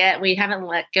forget, we haven't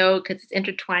let go because it's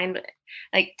intertwined. But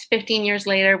like 15 years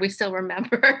later, we still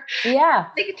remember. Yeah.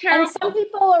 And some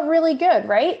people are really good,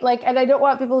 right? Like, and I don't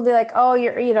want people to be like, oh,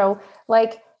 you're,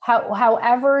 like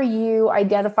however you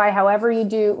identify, however you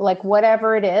do, like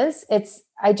whatever it is,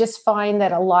 I just find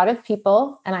that a lot of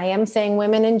people, and I am saying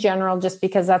women in general, just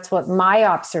because that's what my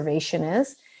observation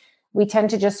is, we tend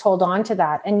to just hold on to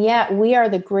that. And yet we are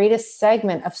the greatest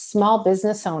segment of small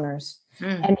business owners.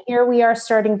 And here we are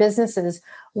starting businesses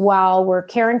while we're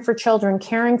caring for children,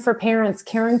 caring for parents,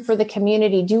 caring for the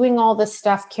community, doing all this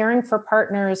stuff, caring for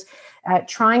partners,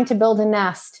 trying to build a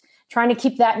nest, trying to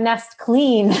keep that nest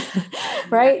clean,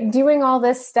 right? Doing all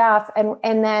this stuff. And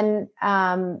then,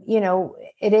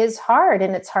 it is hard,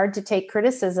 and it's hard to take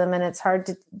criticism, and it's hard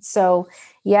to, so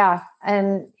yeah.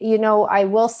 And, I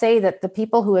will say that the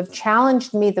people who have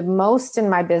challenged me the most in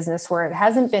my business, where it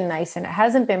hasn't been nice and it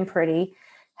hasn't been pretty,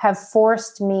 have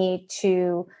forced me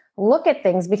to look at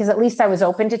things, because at least I was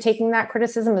open to taking that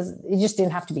criticism. You just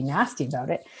didn't have to be nasty about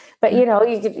it, but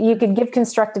you could give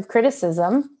constructive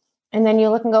criticism. And then you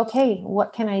look and go, okay,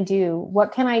 what can I do?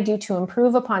 What can I do to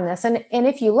improve upon this? And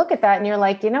if you look at that and you're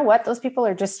like, you know what, those people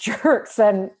are just jerks,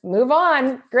 and move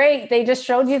on. Great. They just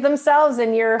showed you themselves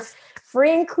and you're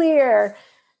free and clear.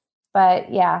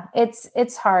 But yeah,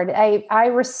 it's hard. I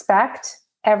respect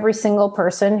every single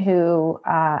person who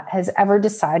has ever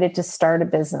decided to start a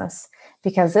business,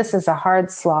 because this is a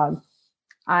hard slog.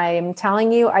 I'm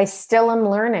telling you, I still am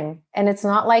learning. And it's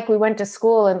not like we went to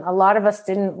school and a lot of us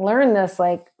didn't learn this.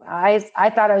 Like I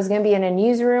thought I was going to be in a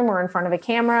newsroom or in front of a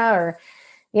camera or,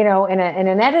 in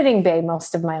an editing bay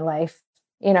most of my life,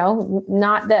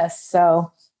 not this.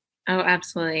 So. Oh,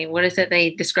 absolutely. What is it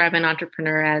they describe an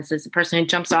entrepreneur as a person who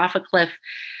jumps off a cliff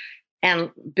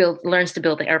and learns to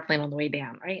build the airplane on the way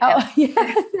down, right? Oh, yeah.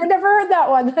 I never heard that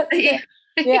one. That's good.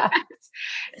 Yeah.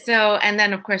 So, and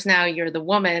then of course now you're the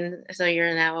woman. So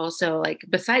you're now also like,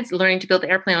 besides learning to build the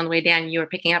airplane on the way down, you are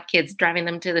picking up kids, driving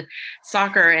them to the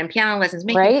soccer and piano lessons,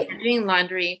 doing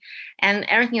laundry and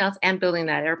everything else, and building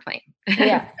that airplane.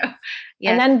 Yeah.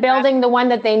 Yes. And then building the one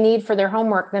that they need for their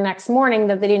homework the next morning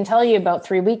that they didn't tell you about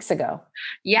 3 weeks ago.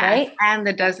 Yes, Right? and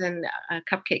the dozen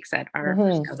cupcakes that are for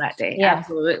Mm-hmm. sale that day. Yeah.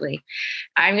 Absolutely.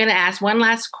 I'm going to ask one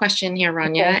last question here,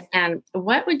 Rania. Okay. And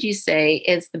what would you say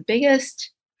is the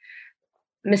biggest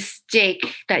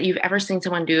mistake that you've ever seen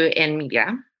someone do in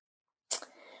media?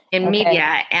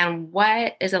 Okay. And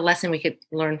what is a lesson we could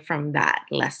learn from that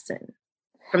lesson,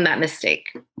 from that mistake?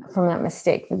 From that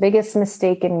mistake, the biggest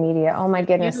mistake in media. Oh my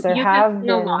goodness. There You have have seen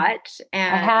a been, lot, I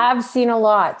and have seen a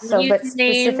lot. don't So, use but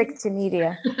specific names. to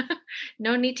media.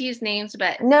 No need to use names,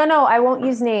 but No, I won't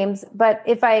use names. But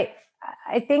I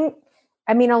think,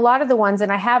 I mean, a lot of the ones,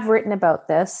 and I have written about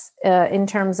this in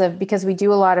terms of, because we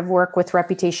do a lot of work with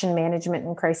reputation management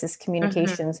and crisis Mhm.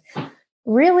 communications,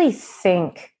 really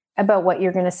think about what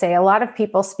you're going to say. A lot of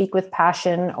people speak with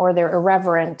passion or they're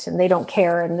irreverent and they don't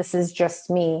care. And this is just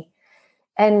me.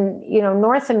 And,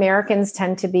 North Americans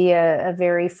tend to be a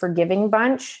very forgiving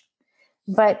bunch,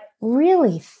 but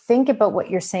really think about what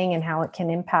you're saying and how it can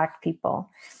impact people.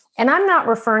 And I'm not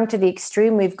referring to the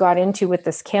extreme we've got into with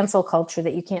this cancel culture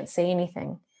that you can't say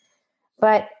anything,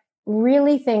 but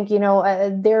really think,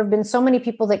 there have been so many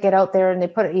people that get out there and they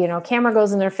put, camera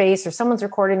goes in their face or someone's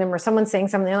recording them or someone's saying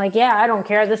something. They're like, yeah, I don't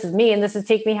care. This is me. And this is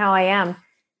take me how I am.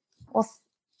 Well,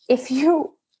 if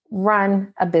you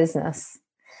run a business,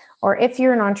 or if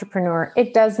you're an entrepreneur,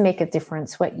 it does make a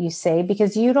difference what you say,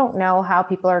 because you don't know how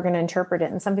people are going to interpret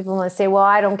it. And some people want to say, well,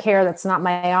 I don't care. That's not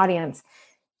my audience.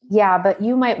 Yeah, but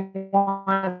you might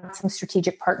want some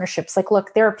strategic partnerships. Like,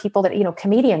 look, there are people that,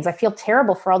 comedians, I feel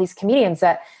terrible for all these comedians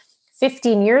that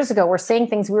 15 years ago were saying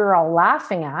things we were all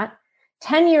laughing at,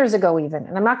 10 years ago even.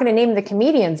 And I'm not going to name the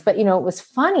comedians, but, it was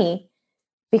funny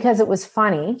because it was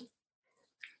funny.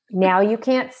 Now you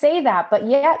can't say that, but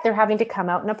yet they're having to come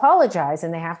out and apologize,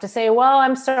 and they have to say, well,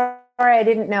 I'm sorry, I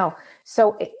didn't know.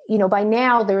 So, by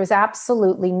now there is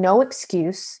absolutely no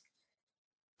excuse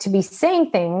to be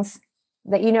saying things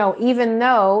that, even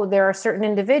though there are certain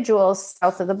individuals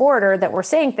south of the border that were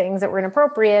saying things that were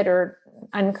inappropriate or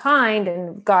unkind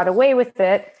and got away with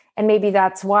it. And maybe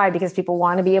that's why, because people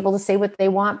want to be able to say what they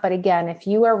want. But again, if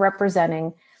you are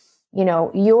representing,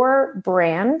 your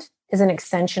brand is an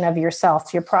extension of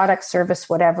yourself, your product, service,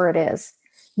 whatever it is.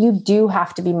 You do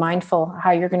have to be mindful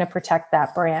how you're going to protect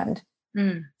that brand.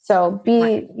 So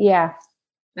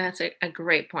That's a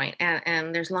great point.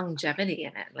 And there's longevity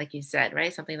in it, like you said,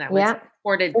 right? Something that was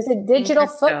recorded. There's a digital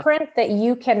footprint that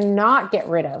you cannot get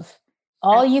rid of.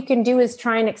 All you can do is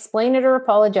try and explain it or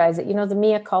apologize it. The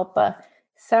mea culpa.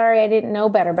 Sorry, I didn't know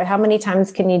better. But how many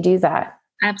times can you do that?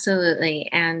 Absolutely.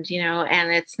 And,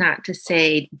 and it's not to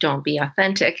say don't be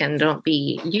authentic and don't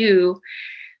be you,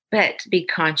 but be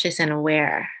conscious and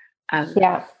aware of,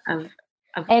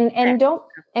 and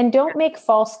don't make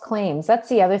false claims. That's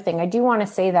the other thing. I do want to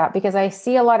say that, because I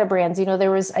see a lot of brands,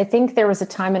 I think there was a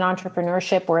time in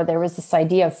entrepreneurship where there was this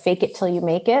idea of fake it till you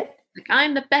make it. Like,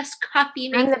 I'm the best coffee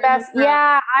maker. I'm the best.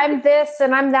 Yeah, I'm this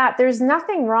and I'm that. There's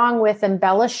nothing wrong with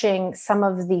embellishing some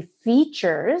of the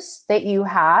features that you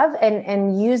have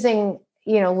and using,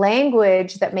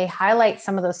 language that may highlight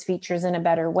some of those features in a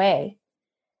better way.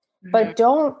 Mm-hmm. But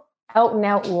don't out and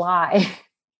out lie.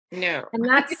 No. And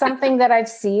that's something that I've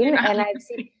seen.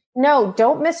 No,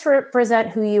 don't misrepresent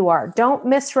who you are. Don't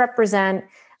misrepresent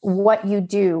what you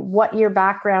do, what your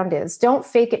background is. Don't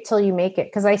fake it till you make it.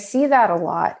 Because I see that a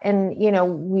lot. And,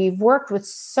 we've worked with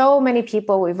so many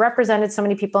people, we've represented so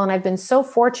many people, and I've been so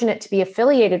fortunate to be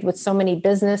affiliated with so many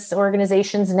business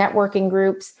organizations, networking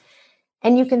groups,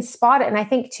 and you can spot it. And I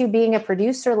think too, being a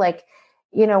producer, like,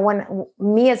 when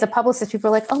me as a publicist, people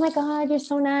are like, oh my God, you're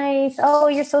so nice. Oh,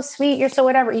 you're so sweet. You're so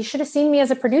whatever. You should have seen me as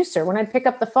a producer when I'd pick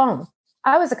up the phone.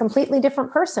 I was a completely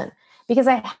different person because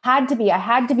I had to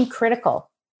be critical.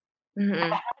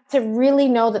 Mm-hmm. I had to really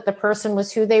know that the person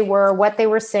was who they were, what they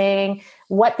were saying,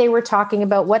 what they were talking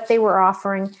about, what they were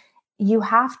offering. You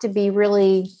have to be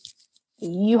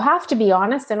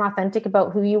honest and authentic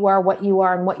about who you are,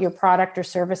 and what your product or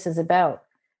service is about.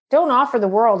 Don't offer the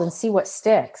world and see what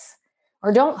sticks,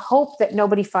 or don't hope that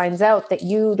nobody finds out that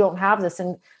you don't have this.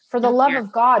 And for the love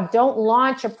of God, don't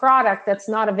launch a product that's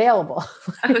not available.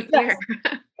 Oh, dear.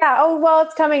 Yeah. Oh, well,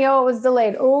 it's coming. Oh, it was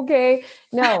delayed. Okay.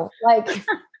 No, like,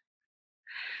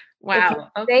 wow.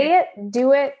 Say it,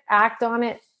 do it, act on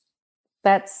it.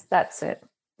 That's it.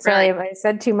 Sorry, if I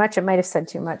said too much. I might have said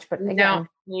too much, but again. No,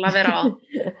 love it all.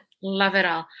 Love it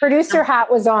all. Producer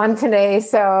hat was on today,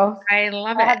 so I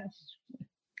love it.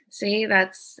 See,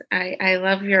 I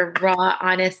love your raw,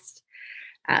 honest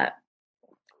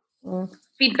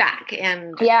feedback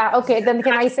and yeah. Okay. Then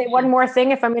can I say one more thing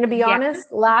if I'm going to be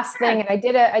honest? Last thing. And I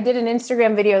did an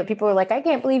Instagram video that people were like, I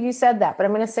can't believe you said that, but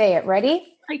I'm going to say it.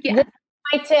 Ready? Yeah. This is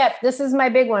my tip. This is my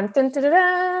big one. Dun, dun, dun,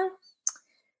 dun.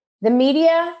 The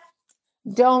media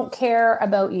don't care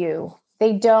about you.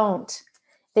 They don't.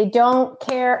 They don't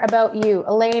care about you.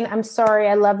 Elaine, I'm sorry,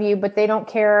 I love you, but they don't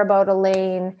care about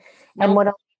Elaine and what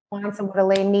Elaine wants and what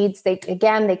Elaine needs. They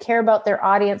care about their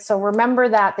audience. So remember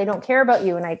that they don't care about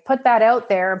you. And I put that out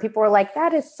there and people were like,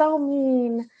 that is so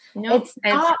mean. No, it's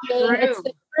not mean. It's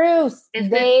the truth.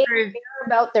 They care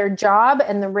about their job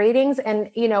and the ratings. And,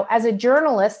 as a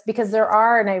journalist, because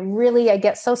and I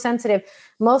get so sensitive.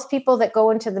 Most people that go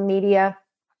into the media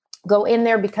go in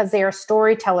there because they are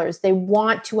storytellers. They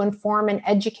want to inform and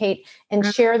educate and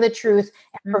share the truth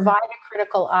and provide a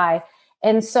critical eye.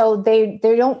 And so they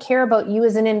don't care about you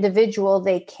as an individual.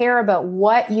 They care about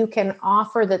what you can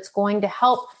offer that's going to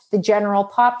help the general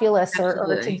populace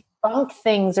or to debunk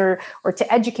things or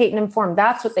to educate and inform.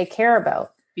 That's what they care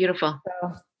about. Beautiful.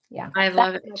 So, yeah. I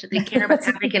love it. They care about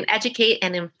how they can educate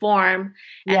and inform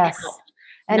and help.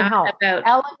 And help. About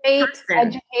elevate,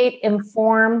 educate,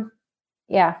 inform.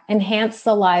 Yeah. Enhance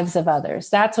the lives of others.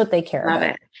 That's what they care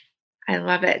about. I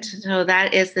love it. So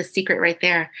that is the secret right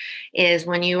there, is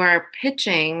when you are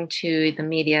pitching to the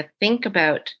media, think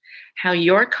about how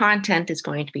your content is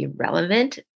going to be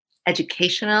relevant,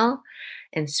 educational,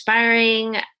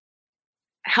 inspiring,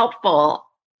 helpful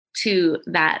to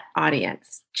that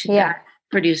audience, to that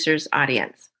producer's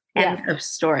audience. End of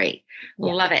story.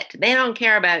 Yeah. Love it. They don't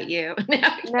care about you.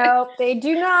 No, they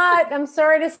do not. I'm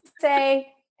sorry to say.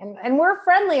 And we're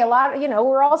friendly a lot,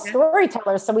 we're all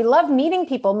storytellers. So we love meeting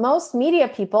people. Most media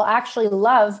people actually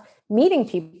love meeting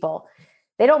people.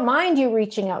 They don't mind you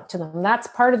reaching out to them. That's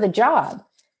part of the job,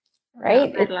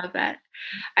 right? Yeah, I love that.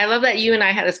 I love that you and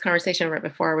I had this conversation right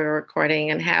before we were recording,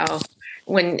 and how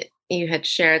when you had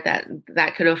shared that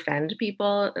could offend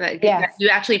people, that you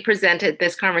actually presented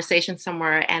this conversation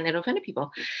somewhere and it offended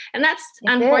people. And that's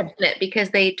unfortunate because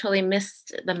they totally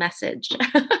missed the message.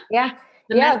 Yeah.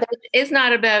 The message is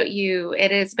not about you.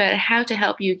 It is about how to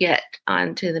help you get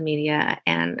onto the media.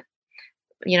 And,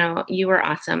 you were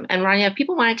awesome. And Rania, if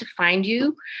people wanted to find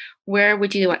you, where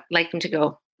would you like them to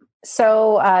go?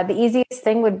 So the easiest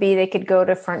thing would be they could go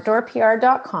to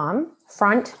frontdoorpr.com,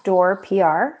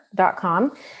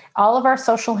 frontdoorpr.com. All of our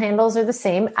social handles are the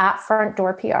same, at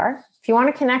frontdoorpr. If you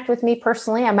want to connect with me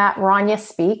personally, I'm at Rania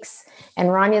Speaks. And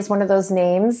Rania is one of those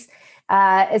names.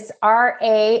 It's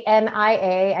Rania.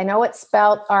 I know it's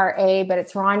spelled RA, but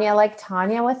it's Rania like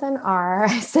Tanya with an R,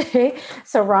 I say.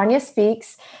 So Rania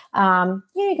Speaks.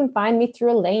 You can find me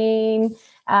through Elaine,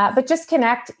 but just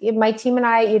connect. My team and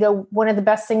I, one of the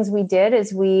best things we did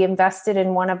is we invested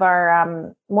in one of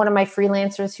my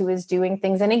freelancers who is doing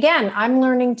things. And again, I'm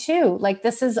learning too. Like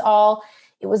it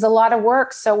was a lot of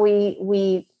work. So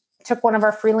we took one of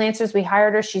our freelancers, we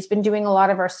hired her. She's been doing a lot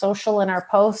of our social and our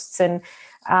posts, and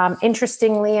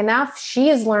interestingly enough, she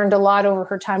has learned a lot over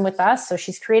her time with us. So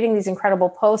she's creating these incredible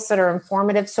posts that are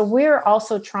informative. So we're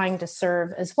also trying to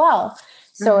serve as well.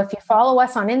 So if you follow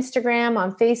us on Instagram,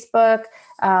 on Facebook,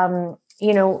 I'm on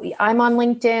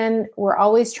LinkedIn. We're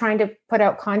always trying to put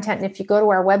out content. And if you go to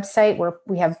our website,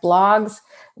 we have blogs.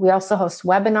 We also host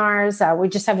webinars. We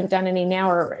just haven't done any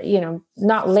now, or,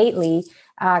 not lately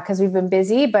because we've been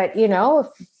busy. But, if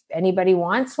anybody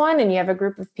wants one and you have a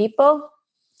group of people,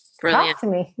 brilliant. Talk to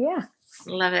me. Yeah.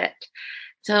 Love it.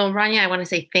 So Rania, I want to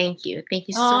say thank you. Thank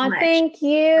you so much. Thank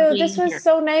you. This was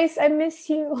so nice. I miss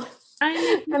you.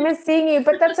 I miss seeing you,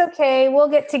 but that's okay. We'll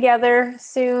get together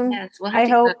soon. Yes, we'll have to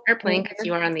get on an airplane because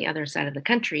you are on the other side of the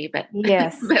country, but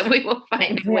yes, but we will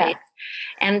find a way.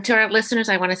 And to our listeners,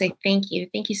 I want to say thank you.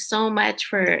 Thank you so much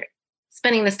for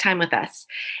spending this time with us.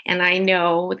 And I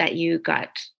know that you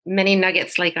got many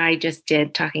nuggets like I just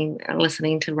did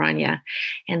listening to Rania.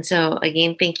 And so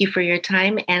again, thank you for your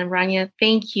time. And Rania,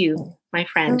 thank you, my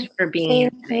friend, for being here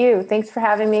today. Thank you. Thanks for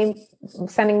having me. I'm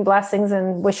sending blessings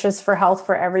and wishes for health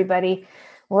for everybody.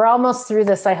 We're almost through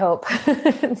this, I hope.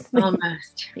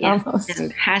 Almost. Yes. Almost.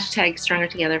 And hashtag stronger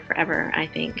together forever, I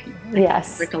think.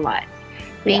 Yes. Worked a lot.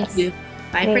 Thank you.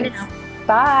 Bye for now.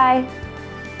 Bye.